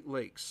the Great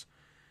Lakes,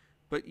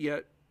 but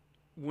yet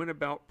went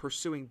about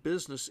pursuing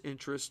business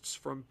interests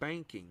from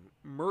banking,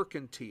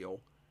 mercantile,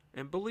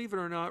 and, believe it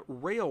or not,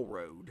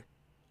 railroad.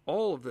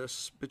 All of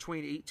this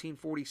between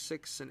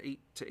 1846 and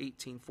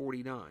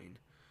 1849.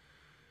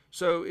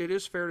 So it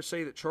is fair to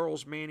say that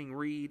Charles Manning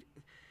Reed,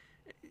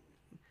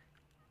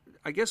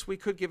 I guess we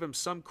could give him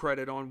some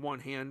credit on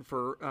one hand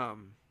for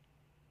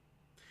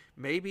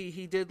maybe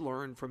he did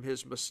learn from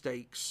his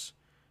mistakes,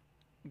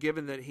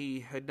 given that he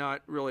had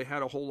not really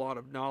had a whole lot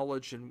of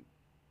knowledge in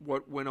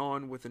what went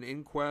on with an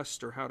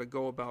inquest or how to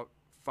go about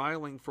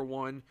filing for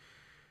one,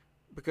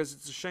 because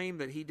it's a shame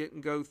that he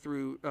didn't go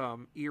through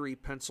Erie,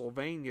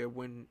 Pennsylvania,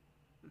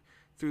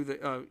 through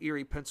the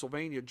Erie,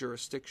 Pennsylvania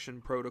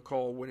jurisdiction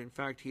protocol, when in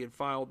fact he had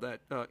filed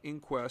that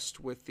inquest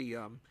with the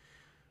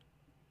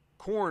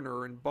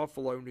coroner in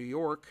Buffalo, New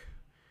York.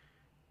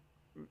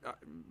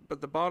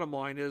 But the bottom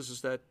line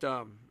is that,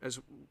 as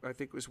I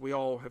think as we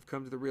all have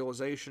come to the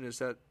realization, is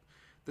that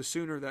the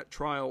sooner that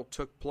trial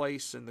took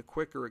place and the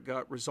quicker it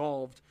got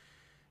resolved,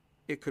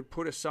 it could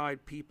put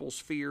aside people's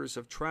fears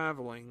of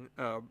traveling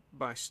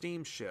by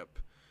steamship.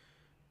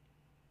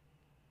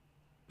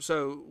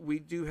 So we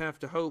do have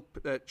to hope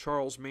that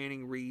Charles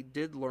Manning Reed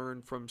did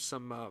learn from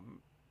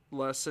some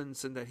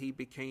lessons, and that he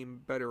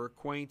became better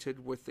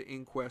acquainted with the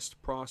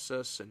inquest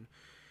process and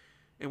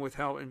with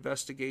how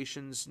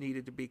investigations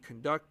needed to be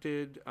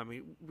conducted. I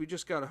mean, we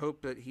just got to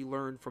hope that he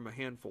learned from a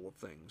handful of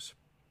things.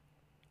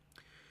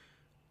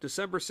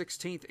 December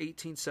 16th,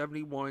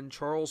 1871,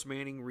 Charles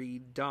Manning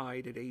Reed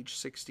died at age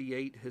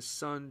 68. His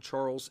son,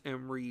 Charles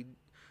M. Reed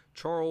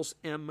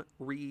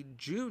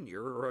Jr.,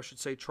 or I should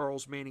say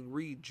Charles Manning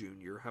Reed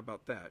Jr., how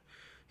about that?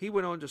 He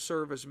went on to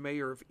serve as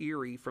mayor of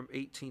Erie from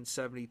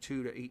 1872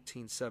 to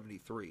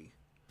 1873.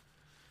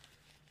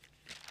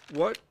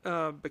 What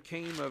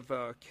became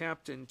of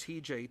Captain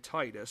T.J.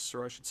 Titus,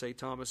 or I should say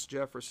Thomas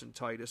Jefferson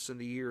Titus, in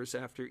the years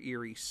after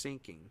Erie's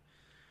sinking?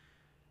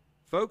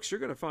 Folks, you're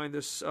going to find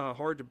this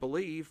hard to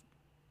believe,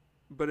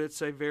 but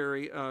it's a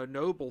very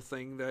noble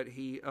thing that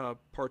he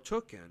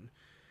partook in.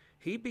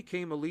 He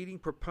became a leading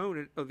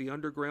proponent of the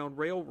Underground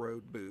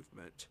Railroad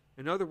movement.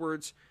 In other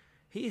words,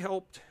 he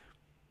helped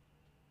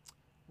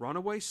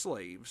runaway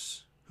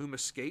slaves whom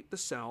escaped the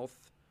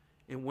South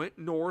and went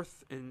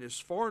north and as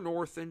far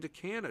north into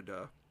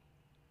Canada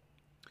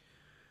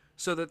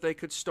so that they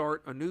could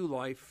start a new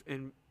life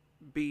and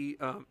be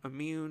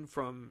immune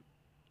from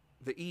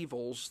the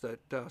evils that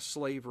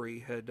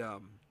slavery had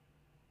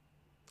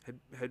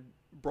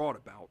brought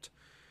about.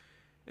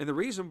 And the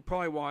reason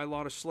probably why a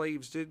lot of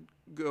slaves did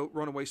go,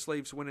 runaway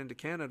slaves went into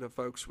Canada,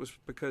 folks, was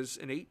because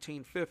in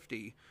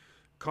 1850,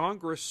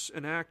 Congress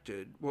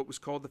enacted what was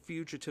called the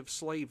Fugitive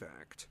Slave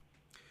Act.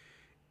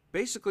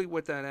 Basically,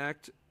 what that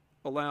act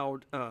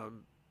allowed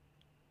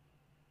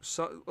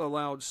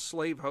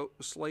slave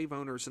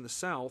owners in the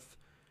South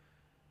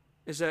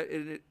is that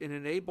it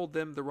enabled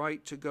them the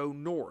right to go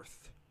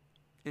north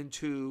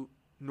into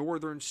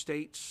northern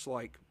states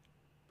like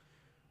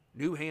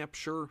New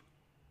Hampshire,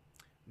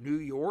 New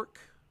York,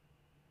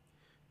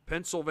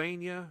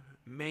 Pennsylvania,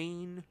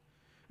 Maine.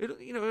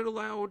 It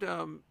allowed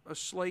a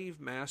slave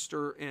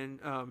master and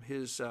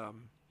his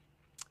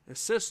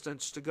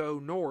assistants to go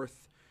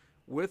north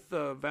with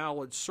a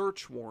valid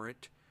search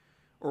warrant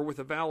or with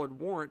a valid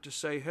warrant to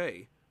say,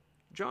 hey,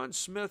 John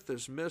Smith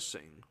is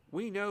missing.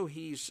 We know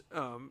he's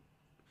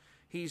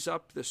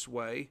up this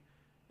way,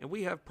 and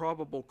we have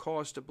probable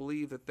cause to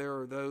believe that there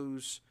are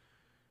those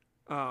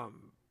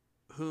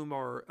whom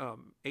are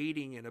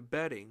aiding and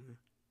abetting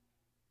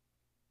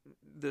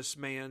this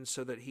man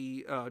so that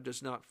he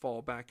does not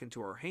fall back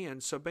into our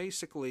hands. So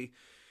basically,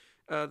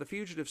 the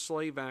Fugitive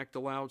Slave Act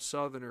allowed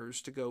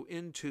Southerners to go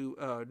into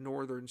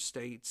northern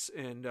states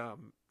and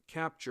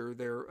capture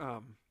their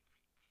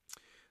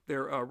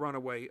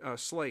runaway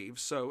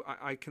slaves. So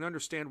I can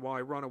understand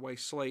why runaway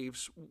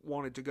slaves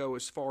wanted to go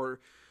as far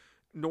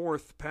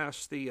north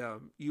past the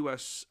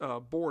U.S.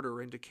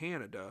 border into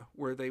Canada,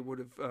 where they would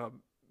have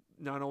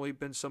not only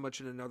been so much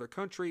in another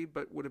country,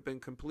 but would have been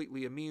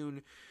completely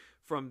immune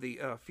from the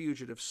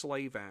Fugitive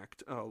Slave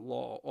Act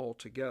law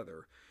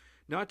altogether.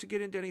 Not to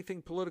get into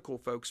anything political,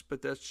 folks,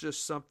 but that's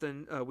just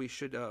something we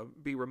should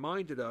be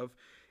reminded of.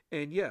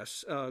 And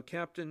yes,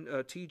 Captain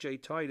T.J.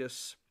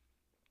 Titus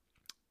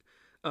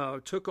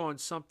took on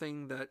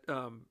something that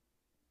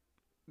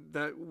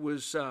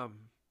was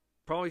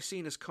probably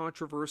seen as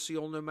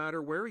controversial no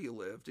matter where you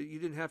lived. You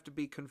didn't have to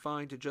be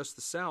confined to just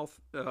the South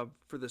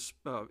for this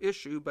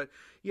issue, but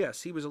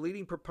yes, he was a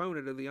leading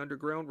proponent of the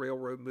Underground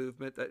Railroad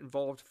movement that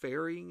involved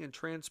ferrying and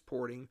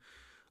transporting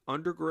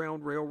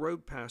Underground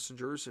Railroad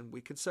passengers, and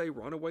we could say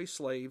runaway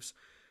slaves,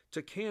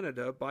 to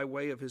Canada by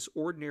way of his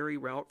ordinary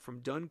route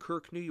from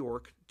Dunkirk, New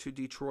York to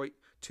Detroit,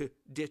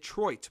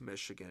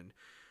 Michigan.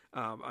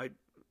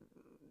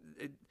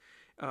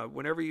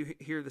 Whenever you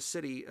hear the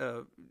city,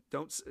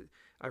 don't.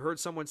 I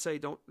heard someone say,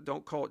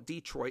 don't call it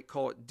Detroit,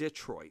 call it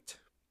Detroit.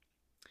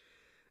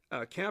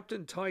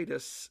 Captain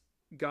Titus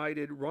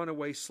guided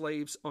runaway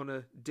slaves on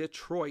a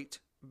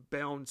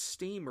Detroit-bound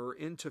steamer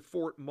into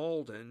Fort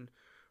Malden,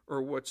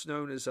 or what's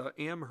known as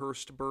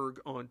Amherstburg,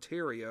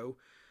 Ontario.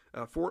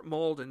 Fort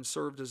Malden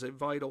served as a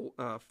vital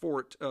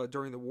fort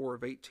during the War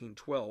of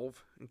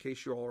 1812. In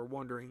case you all are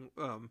wondering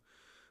how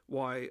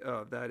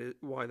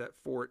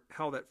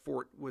that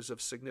fort was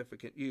of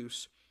significant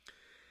use.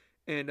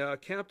 And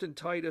Captain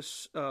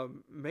Titus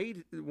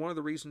made one of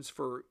the reasons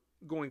for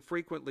going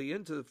frequently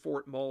into the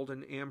Fort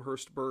Malden,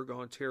 Amherstburg,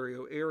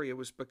 Ontario area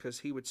was because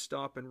he would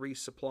stop and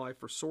resupply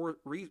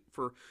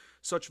for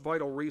such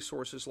vital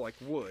resources like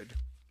wood.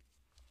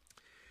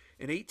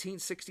 In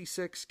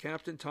 1866,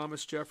 Captain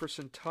Thomas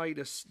Jefferson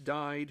Titus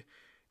died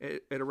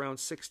at around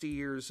 60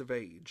 years of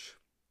age.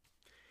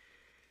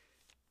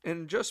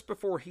 And just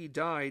before he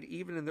died,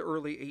 even in the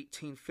early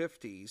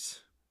 1850s,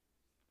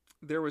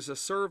 there was a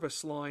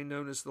service line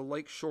known as the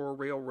Lakeshore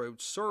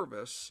Railroad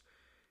Service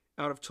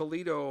out of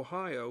Toledo,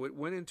 Ohio. It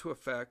went into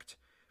effect,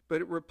 but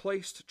it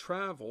replaced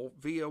travel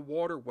via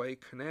waterway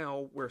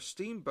canal where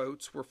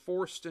steamboats were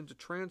forced into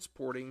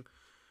transporting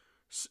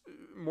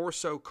more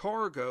so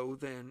cargo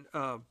than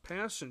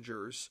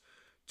passengers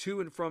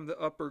to and from the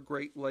upper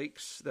Great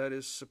Lakes, that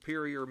is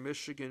Superior,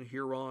 Michigan,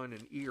 Huron,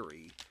 and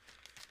Erie.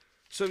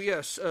 So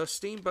yes,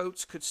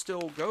 steamboats could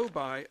still go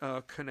by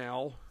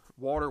canal,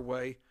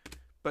 waterway,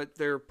 but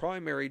their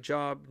primary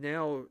job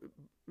now,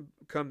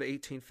 come the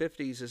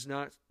 1850s, is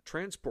not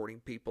transporting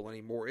people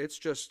anymore. It's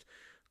just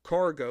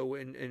cargo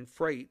and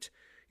freight.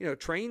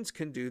 Trains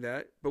can do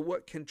that, but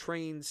what can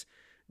trains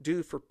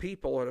do for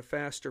people at a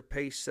faster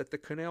pace that the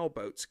canal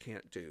boats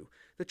can't do?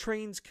 The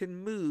trains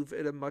can move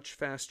at a much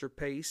faster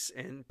pace,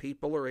 and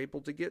people are able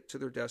to get to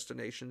their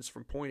destinations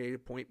from point A to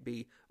point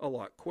B a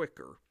lot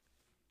quicker.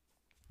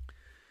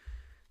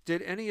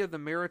 Did any of the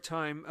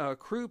maritime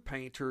crew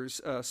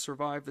painters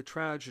survive the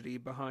tragedy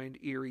behind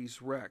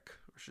Erie's wreck?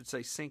 I should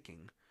say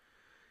sinking.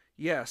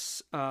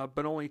 Yes,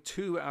 but only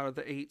 2 out of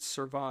the 8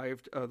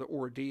 survived the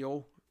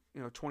ordeal,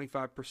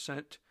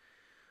 25%,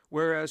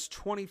 whereas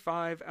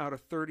 25 out of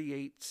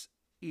 38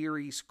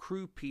 Erie's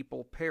crew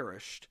people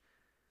perished,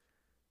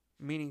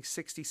 meaning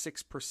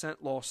 66%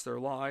 lost their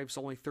lives,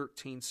 only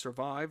 13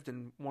 survived,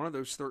 and one of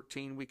those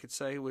 13 we could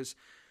say was,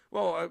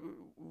 a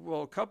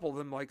couple of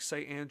them, like,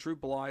 say, Andrew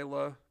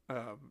Blila,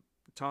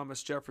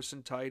 Thomas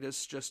Jefferson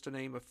Titus, just to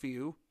name a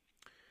few.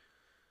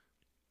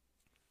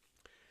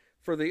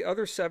 For the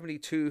other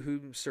 72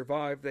 who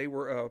survived, they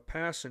were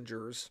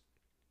passengers.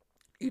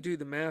 You do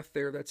the math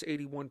there, that's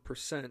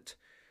 81%.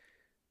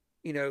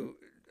 You know,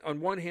 on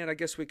one hand, I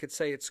guess we could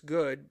say it's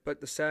good,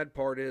 but the sad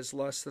part is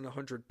less than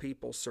 100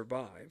 people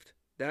survived.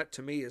 That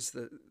to me is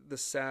the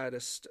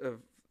saddest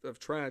of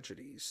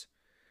tragedies.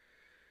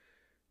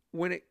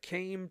 When it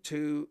came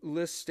to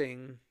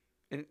listing,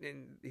 and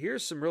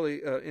here's some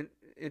really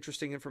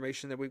interesting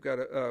information that we've got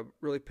to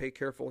really pay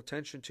careful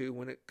attention to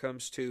when it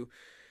comes to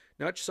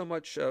not so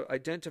much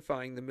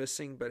identifying the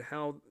missing, but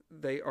how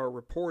they are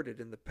reported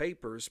in the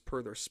papers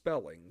per their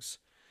spellings.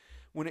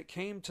 When it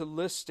came to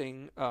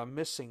listing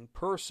missing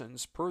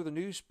persons per the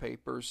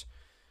newspapers,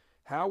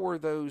 how were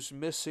those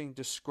missing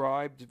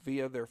described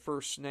via their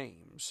first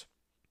names?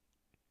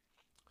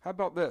 How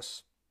about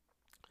this?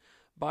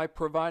 By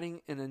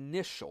providing an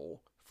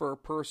initial for a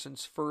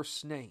person's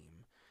first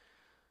name.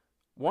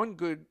 One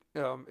good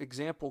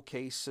example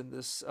case in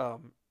this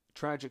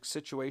tragic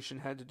situation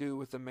had to do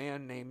with a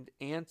man named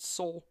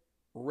Ansel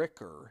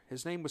Ricker.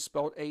 His name was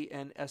spelled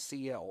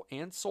Ansel,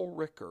 Ansel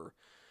Ricker,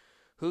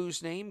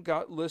 whose name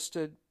got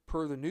listed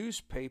per the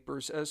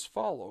newspapers as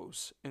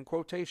follows, in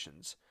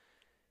quotations,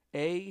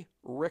 A.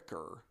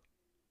 Ricker.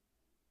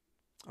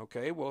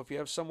 Okay, well, if you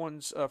have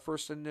someone's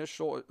first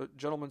initial, a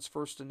gentleman's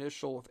first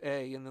initial with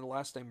A and then the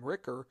last name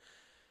Ricker,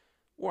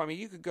 well, I mean,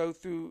 you could go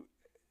through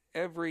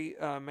every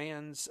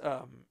man's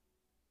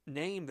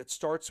name that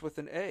starts with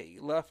an A,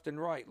 left and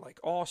right, like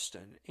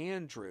Austin,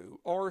 Andrew,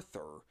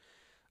 Arthur,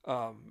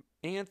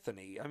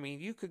 Anthony. I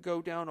mean, you could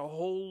go down a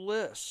whole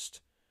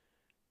list.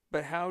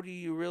 But how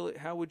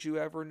would you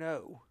ever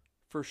know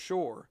for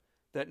sure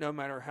that no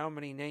matter how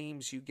many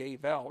names you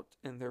gave out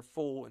in their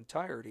full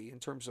entirety in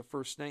terms of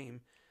first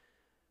name,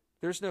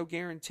 there's no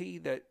guarantee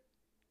that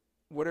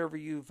whatever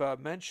you've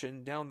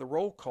mentioned down the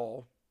roll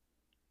call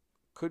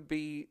could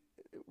be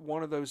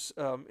one of those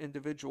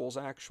individuals'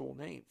 actual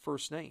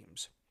first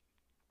names.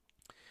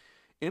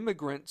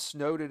 Immigrants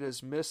noted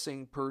as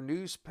missing per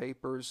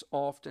newspapers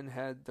often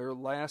had their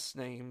last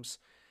names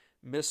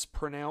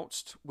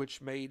mispronounced,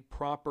 which made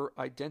proper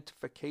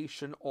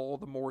identification all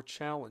the more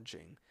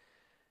challenging.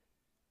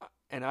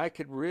 And I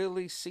could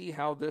really see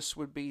how this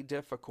would be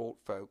difficult,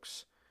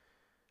 folks.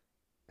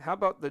 How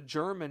about the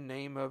German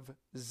name of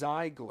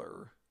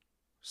Ziegler?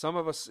 Some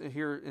of us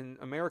here in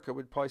America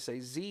would probably say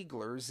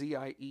Ziegler,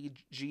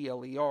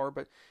 Ziegler,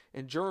 but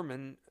in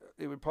German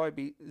it would probably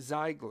be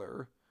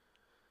Ziegler.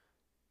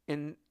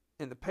 In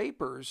the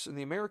papers, in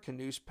the American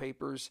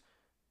newspapers,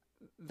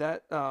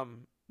 that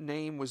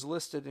name was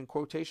listed in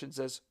quotations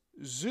as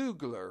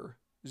Zugler,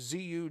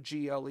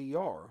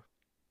 Zugler.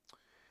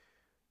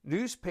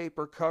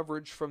 Newspaper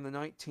coverage from the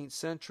 19th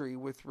century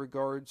with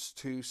regards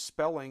to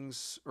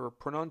spellings or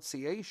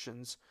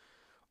pronunciations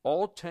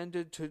all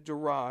tended to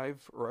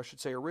derive, or I should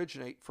say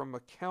originate, from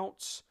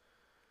accounts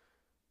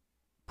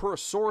per a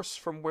source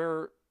from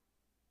where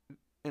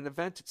an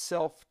event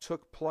itself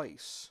took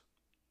place.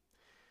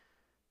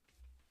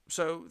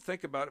 So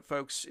think about it,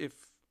 folks.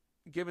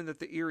 Given that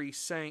the Erie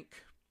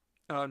sank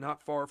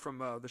not far from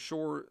the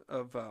shore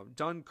of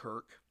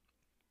Dunkirk,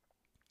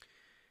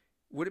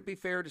 would it be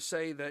fair to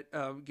say that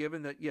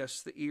given that,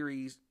 yes,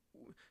 the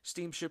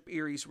Steamship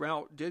Erie's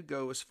route did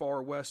go as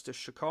far west as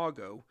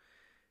Chicago,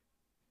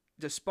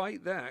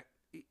 despite that,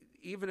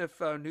 even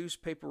if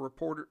newspaper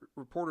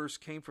reporters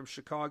came from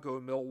Chicago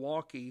and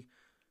Milwaukee,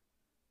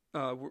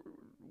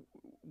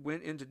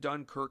 went into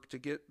Dunkirk to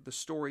get the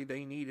story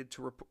they needed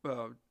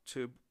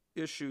to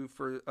issue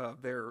for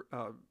their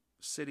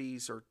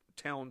cities or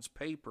towns'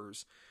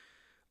 papers,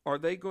 are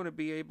they going to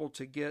be able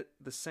to get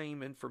the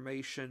same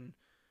information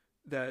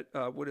that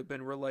would have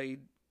been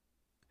relayed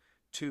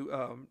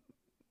to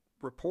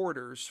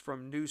reporters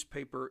from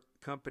newspaper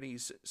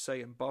companies,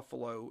 say in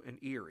Buffalo and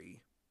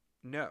Erie?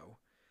 No.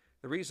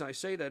 The reason I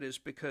say that is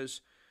because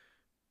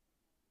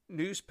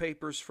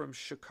newspapers from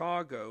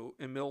Chicago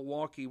and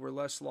Milwaukee were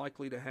less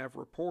likely to have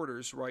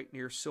reporters right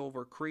near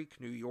Silver Creek,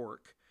 New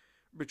York,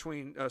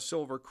 between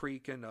Silver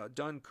Creek and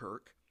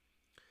Dunkirk,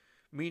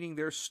 meaning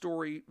their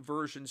story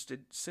versions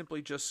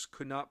simply just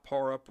could not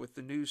par up with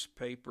the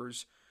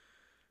newspapers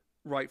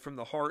right from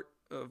the heart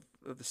of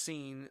the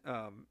scene,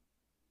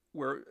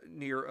 where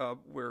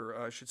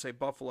I should say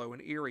Buffalo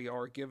and Erie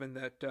are, given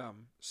that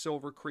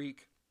Silver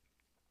Creek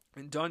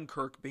and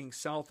Dunkirk being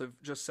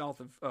just south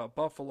of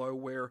Buffalo,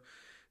 where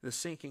the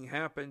sinking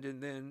happened,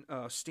 and then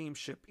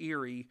Steamship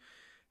Erie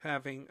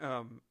having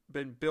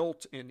been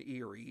built in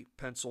Erie,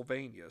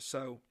 Pennsylvania.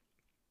 So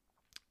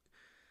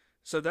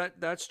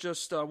that's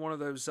just one of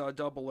those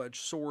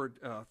double-edged sword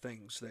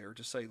things there,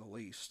 to say the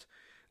least.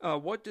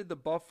 What did the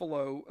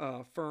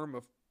Buffalo firm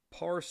of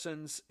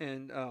Parsons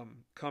and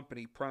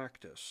Company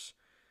practice?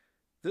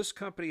 This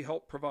company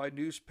helped provide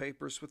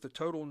newspapers with the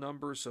total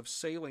numbers of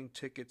sailing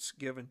tickets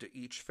given to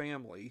each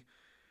family.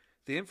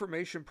 The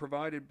information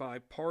provided by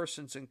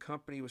Parsons and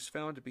Company was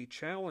found to be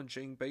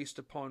challenging based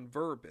upon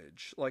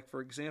verbiage. Like,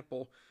 for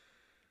example,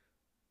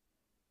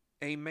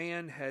 a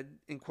man had,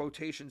 in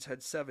quotations,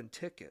 had 7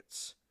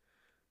 tickets.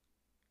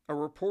 A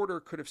reporter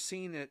could have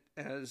seen it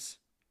as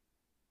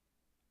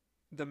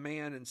the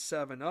man and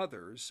 7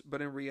 others,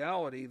 but in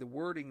reality, the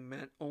wording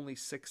meant only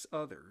 6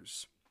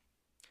 others.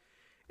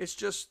 It's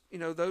just,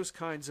 those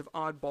kinds of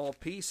oddball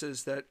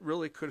pieces that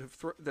really could have,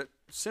 that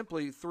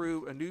simply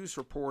threw a news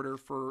reporter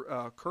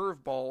for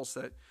curveballs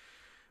that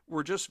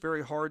were just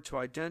very hard to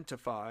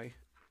identify,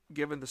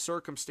 given the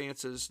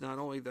circumstances not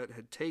only that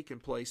had taken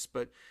place,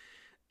 but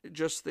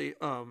just the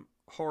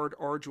hard,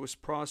 arduous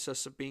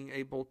process of being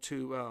able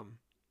to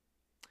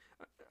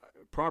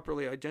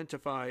properly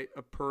identify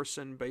a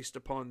person based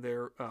upon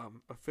their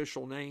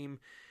official name,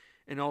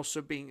 and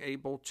also being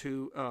able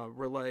to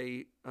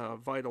relay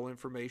vital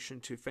information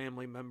to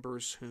family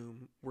members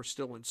whom were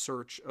still in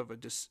search of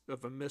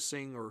a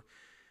missing or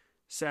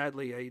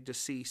sadly a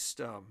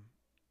deceased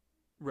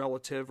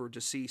relative or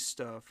deceased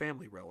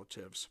family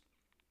relatives.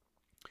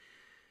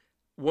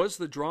 Was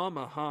the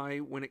drama high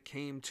when it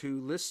came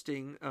to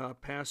listing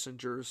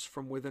passengers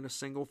from within a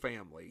single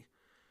family?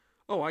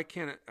 Oh, I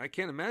can't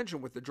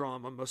imagine what the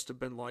drama must have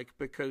been like,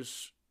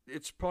 because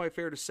it's probably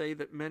fair to say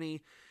that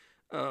many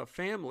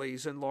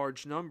families in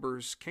large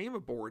numbers came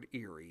aboard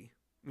Erie.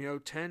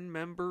 10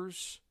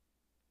 members,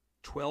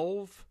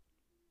 12,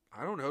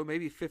 I don't know,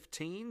 maybe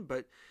 15.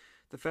 But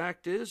the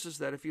fact is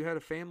that if you had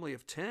a family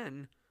of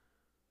 10,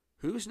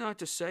 who's not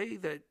to say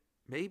that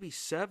maybe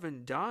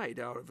 7 died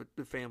out of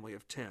the family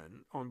of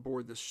 10 on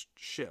board this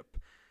ship?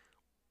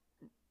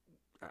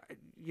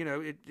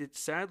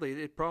 Sadly,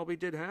 it probably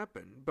did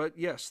happen. But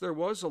yes, there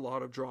was a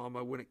lot of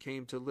drama when it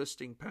came to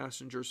listing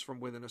passengers from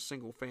within a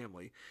single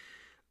family.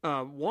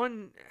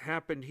 One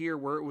happened here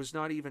where it was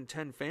not even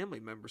 10 family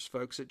members,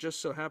 folks. It just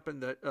so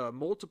happened that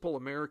multiple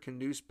American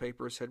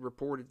newspapers had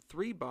reported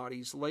 3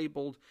 bodies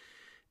labeled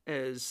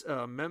as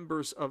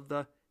members of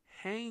the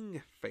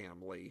Hang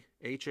family,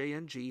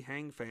 H-A-N-G,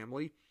 Hang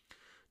family.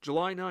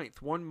 July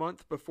 9th, 1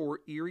 month before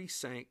Erie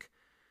sank,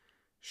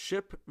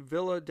 ship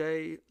Villa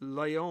de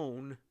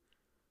Leon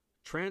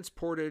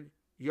transported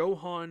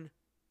Johann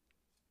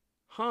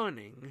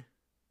Hanning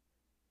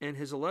and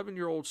his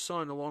 11-year-old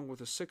son, along with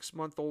a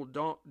 6-month-old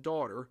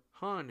daughter,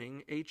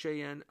 Hanning,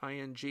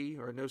 H-A-N-I-N-G,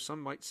 or I know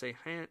some might say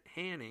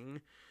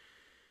Hanning.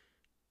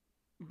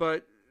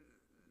 But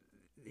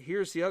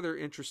here's the other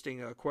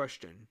interesting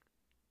question,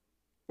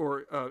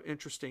 or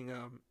interesting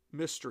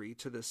mystery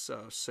to this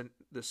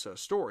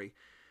story.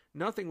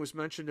 Nothing was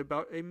mentioned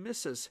about a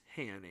Mrs.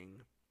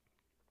 Hanning.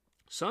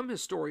 Some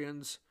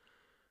historians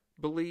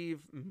believe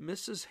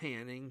Mrs.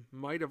 Hanning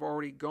might have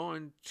already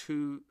gone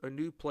to a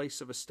new place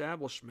of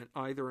establishment,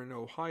 either in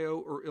Ohio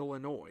or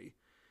Illinois.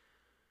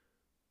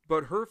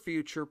 But her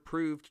future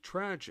proved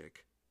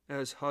tragic,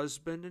 as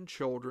husband and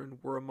children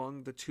were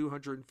among the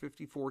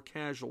 254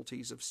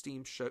 casualties of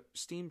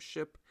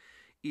steamship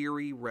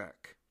Erie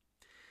wreck.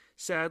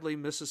 Sadly,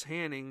 Mrs.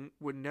 Hanning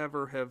would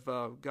never have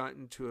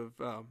gotten to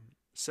have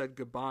said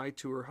goodbye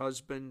to her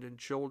husband and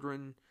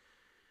children.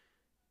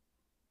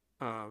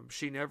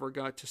 She never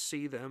got to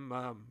see them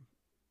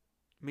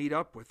meet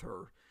up with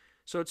her.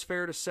 So it's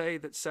fair to say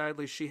that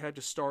sadly she had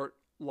to start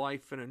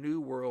life in a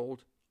new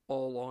world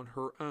all on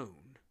her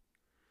own.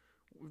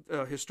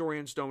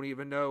 Historians don't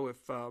even know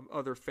if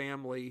other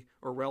family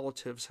or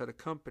relatives had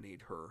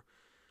accompanied her.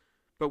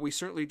 But we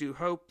certainly do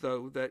hope,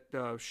 though,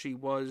 that she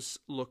was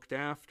looked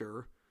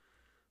after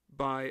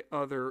by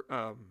other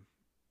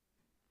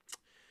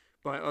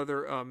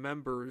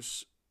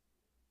members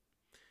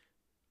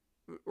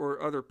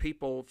or other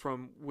people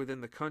from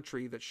within the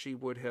country that she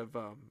would have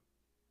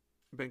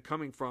been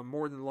coming from.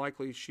 More than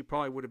likely, she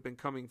probably would have been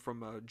coming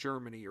from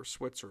Germany or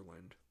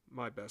Switzerland,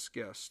 my best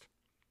guess.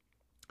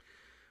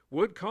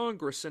 Would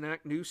Congress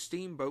enact new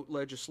steamboat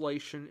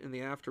legislation in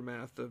the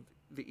aftermath of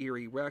the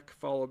Erie wreck,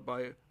 followed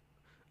by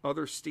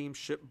other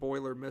steamship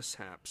boiler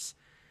mishaps?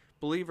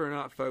 Believe it or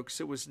not, folks,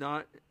 it was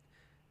not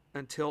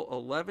until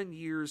 11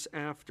 years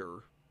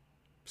after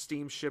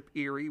steamship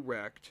Erie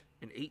wrecked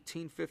in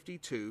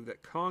 1852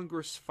 that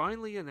Congress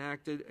finally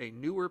enacted a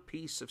newer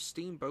piece of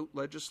steamboat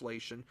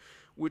legislation,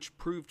 which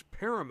proved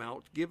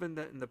paramount, given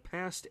that in the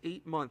past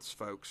 8 months,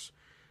 folks,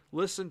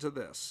 listen to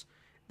this,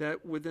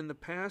 that within the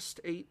past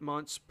 8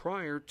 months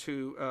prior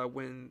to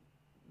when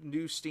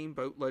new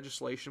steamboat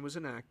legislation was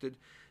enacted,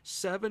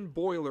 7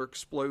 boiler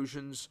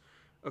explosions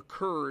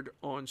occurred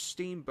on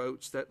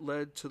steamboats that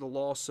led to the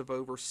loss of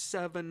over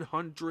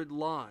 700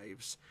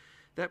 lives.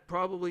 That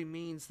probably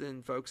means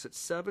then, folks, that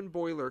 7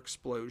 boiler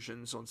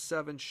explosions on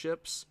 7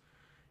 ships,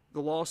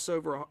 the loss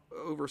over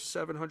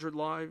 700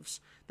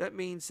 lives, that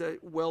means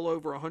that well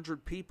over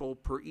 100 people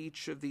per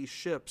each of these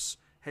ships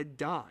had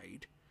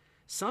died.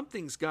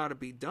 Something's got to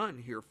be done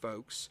here,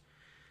 folks.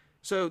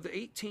 So the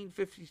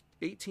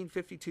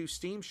 1852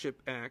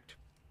 Steamship Act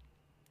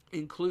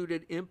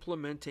included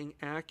implementing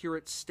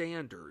accurate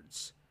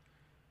standards.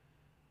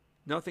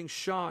 Nothing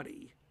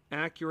shoddy.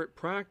 Accurate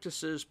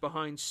practices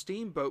behind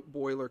steamboat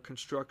boiler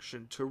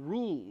construction to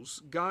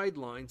rules,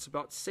 guidelines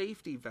about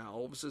safety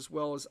valves, as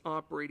well as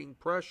operating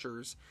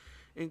pressures,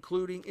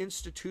 including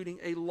instituting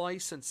a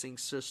licensing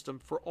system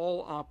for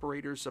all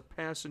operators of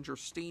passenger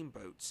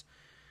steamboats,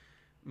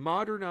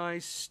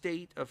 modernized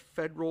state of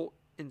federal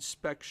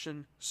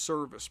inspection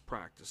service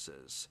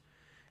practices.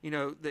 The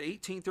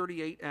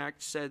 1838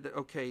 Act said that,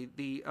 okay,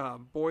 the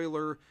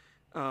boilers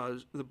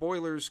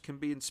can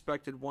be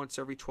inspected once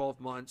every 12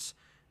 months,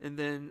 and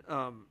then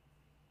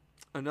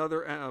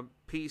another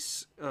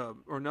piece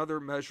or another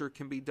measure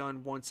can be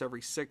done once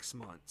every 6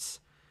 months.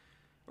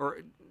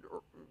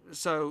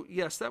 So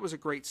yes, that was a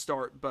great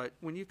start, but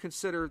when you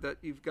consider that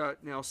you've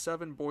got now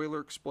 7 boiler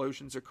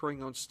explosions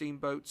occurring on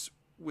steamboats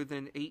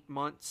within 8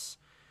 months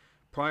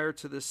prior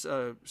to this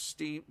the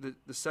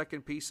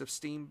second piece of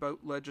steamboat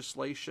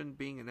legislation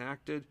being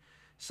enacted,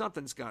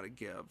 something's got to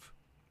give.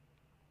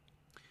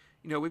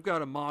 We've got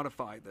to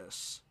modify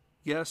this.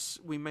 Yes,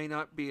 we may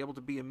not be able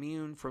to be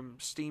immune from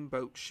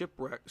steamboat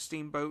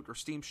or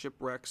steamship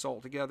wrecks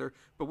altogether,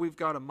 but we've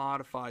got to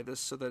modify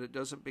this so that it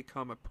doesn't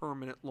become a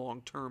permanent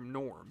long-term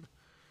norm.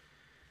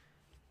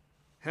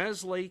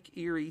 Has Lake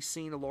Erie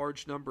seen a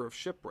large number of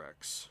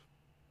shipwrecks?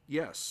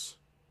 Yes.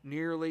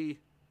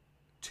 Nearly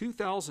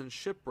 2,000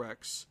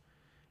 shipwrecks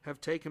have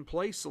taken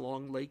place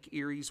along Lake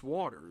Erie's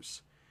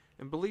waters.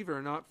 And believe it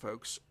or not,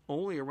 folks,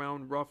 only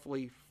around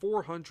roughly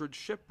 400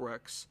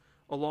 shipwrecks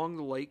along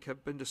the lake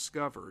have been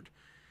discovered.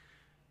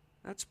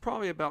 That's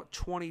probably about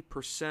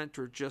 20%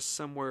 or just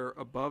somewhere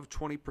above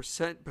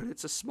 20%, but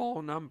it's a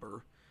small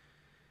number.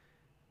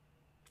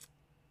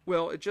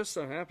 Well, it just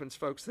so happens,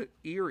 folks, that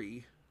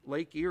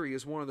Lake Erie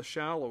is one of the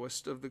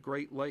shallowest of the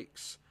Great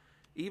Lakes.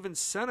 Even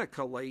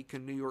Seneca Lake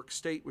in New York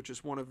State, which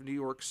is one of New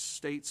York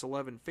State's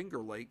 11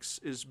 Finger Lakes,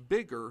 is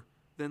bigger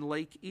than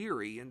Lake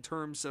Erie in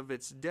terms of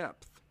its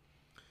depth.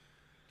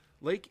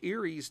 Lake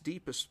Erie's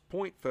deepest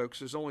point,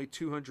 folks, is only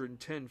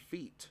 210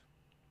 feet,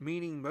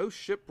 meaning most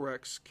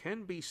shipwrecks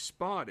can be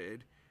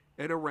spotted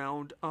at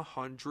around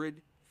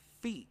 100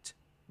 feet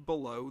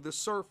below the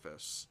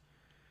surface.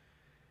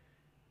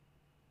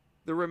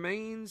 The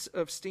remains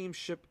of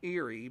Steamship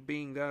Erie,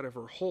 being that of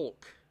her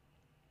hulk,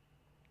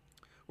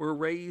 were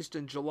raised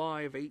in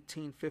July of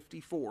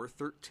 1854,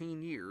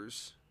 13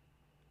 years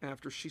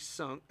after she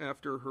sunk,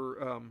 after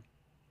her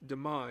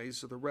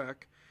demise of the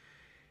wreck.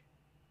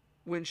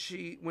 When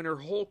her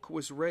hulk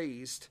was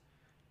raised,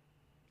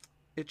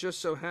 it just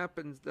so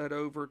happened that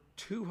over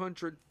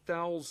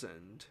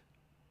 200,000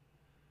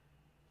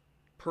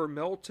 per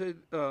melted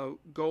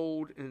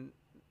gold and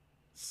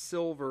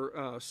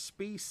silver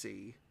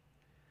specie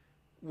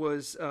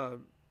was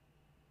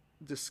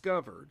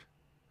discovered.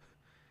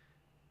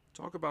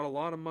 Talk about a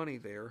lot of money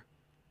there.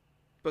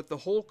 But the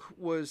hulk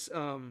was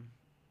the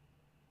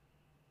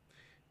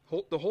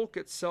hulk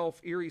itself,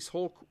 Erie's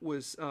hulk,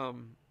 was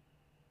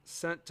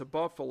sent to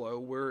Buffalo,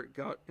 where it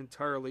got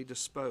entirely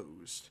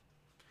disposed.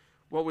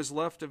 What was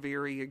left of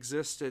Erie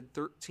existed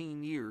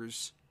 13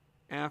 years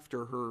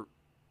after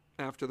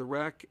the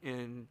wreck,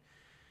 and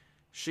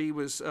she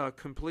was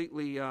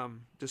completely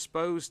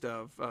disposed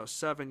of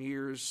 7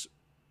 years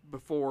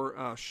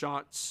before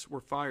shots were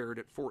fired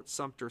at Fort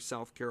Sumter,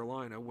 South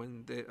Carolina,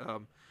 when the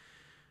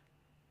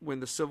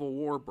Civil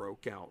War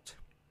broke out.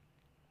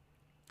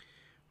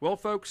 Well,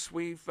 folks,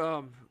 we've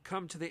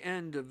come to the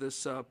end of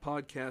this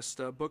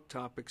podcast book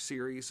topic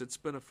series. It's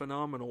been a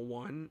phenomenal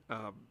one,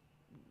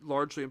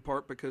 largely in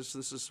part because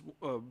this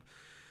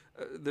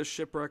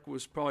shipwreck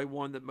was probably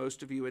one that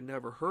most of you had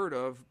never heard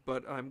of,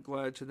 but I'm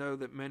glad to know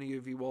that many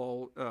of you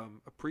all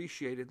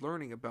appreciated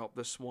learning about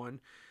this one.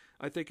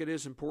 I think it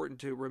is important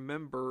to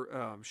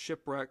remember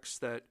shipwrecks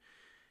that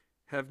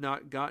have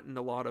not gotten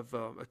a lot of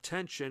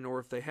attention, or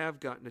if they have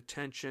gotten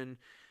attention,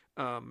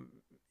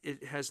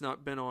 it has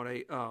not been on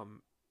a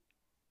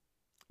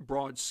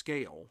broad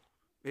scale.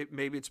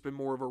 Maybe it's been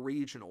more of a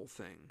regional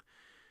thing.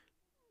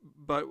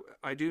 But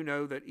I do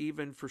know that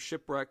even for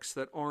shipwrecks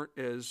that aren't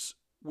as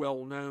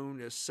well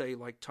known as, say,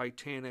 like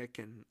Titanic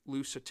and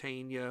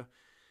Lusitania,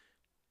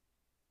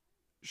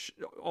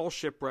 all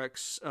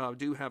shipwrecks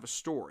do have a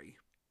story.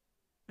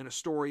 And a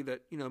story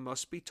that,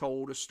 must be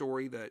told, a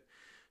story that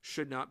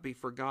should not be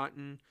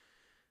forgotten,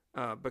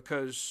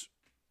 because,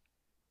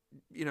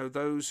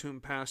 those whom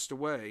passed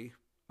away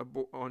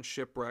on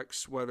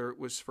shipwrecks, whether it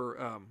was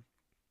for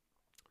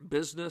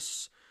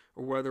business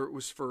or whether it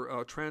was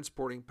for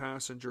transporting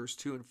passengers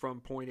to and from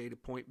point A to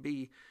point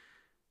B,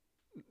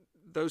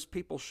 those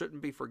people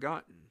shouldn't be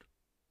forgotten.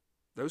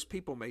 Those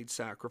people made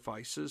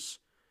sacrifices,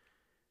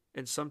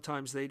 and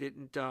sometimes they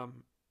didn't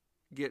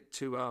get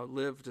to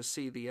live to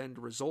see the end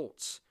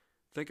results.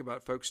 Think about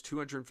it, folks,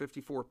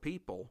 254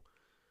 people,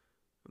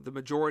 the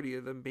majority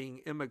of them being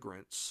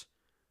immigrants.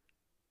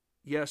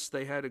 Yes,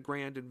 they had a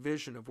grand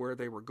vision of where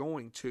they were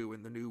going to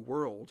in the new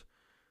world,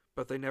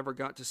 but they never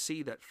got to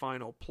see that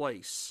final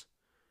place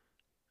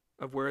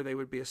of where they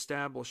would be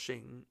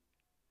establishing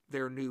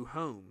their new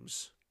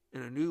homes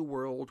in a new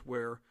world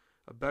where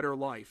a better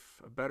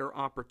life, a better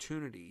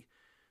opportunity,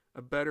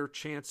 a better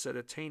chance at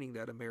attaining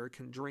that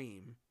American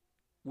dream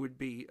would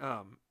be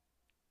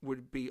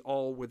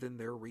all within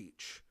their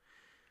reach.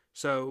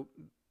 So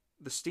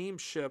the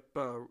steamship,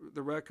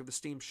 the wreck of the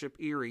steamship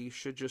Erie,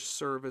 should just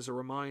serve as a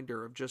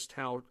reminder of just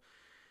how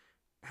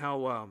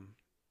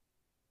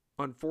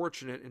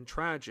unfortunate and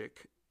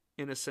tragic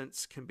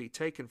innocence can be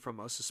taken from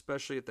us,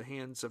 especially at the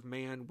hands of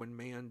man, when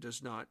man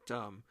does not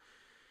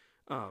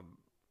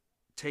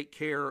take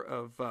care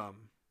of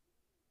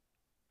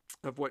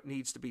what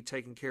needs to be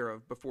taken care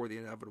of before the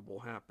inevitable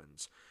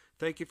happens.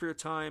 Thank you for your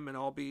time, and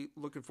I'll be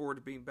looking forward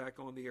to being back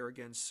on the air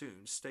again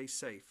soon. Stay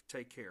safe.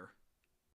 Take care.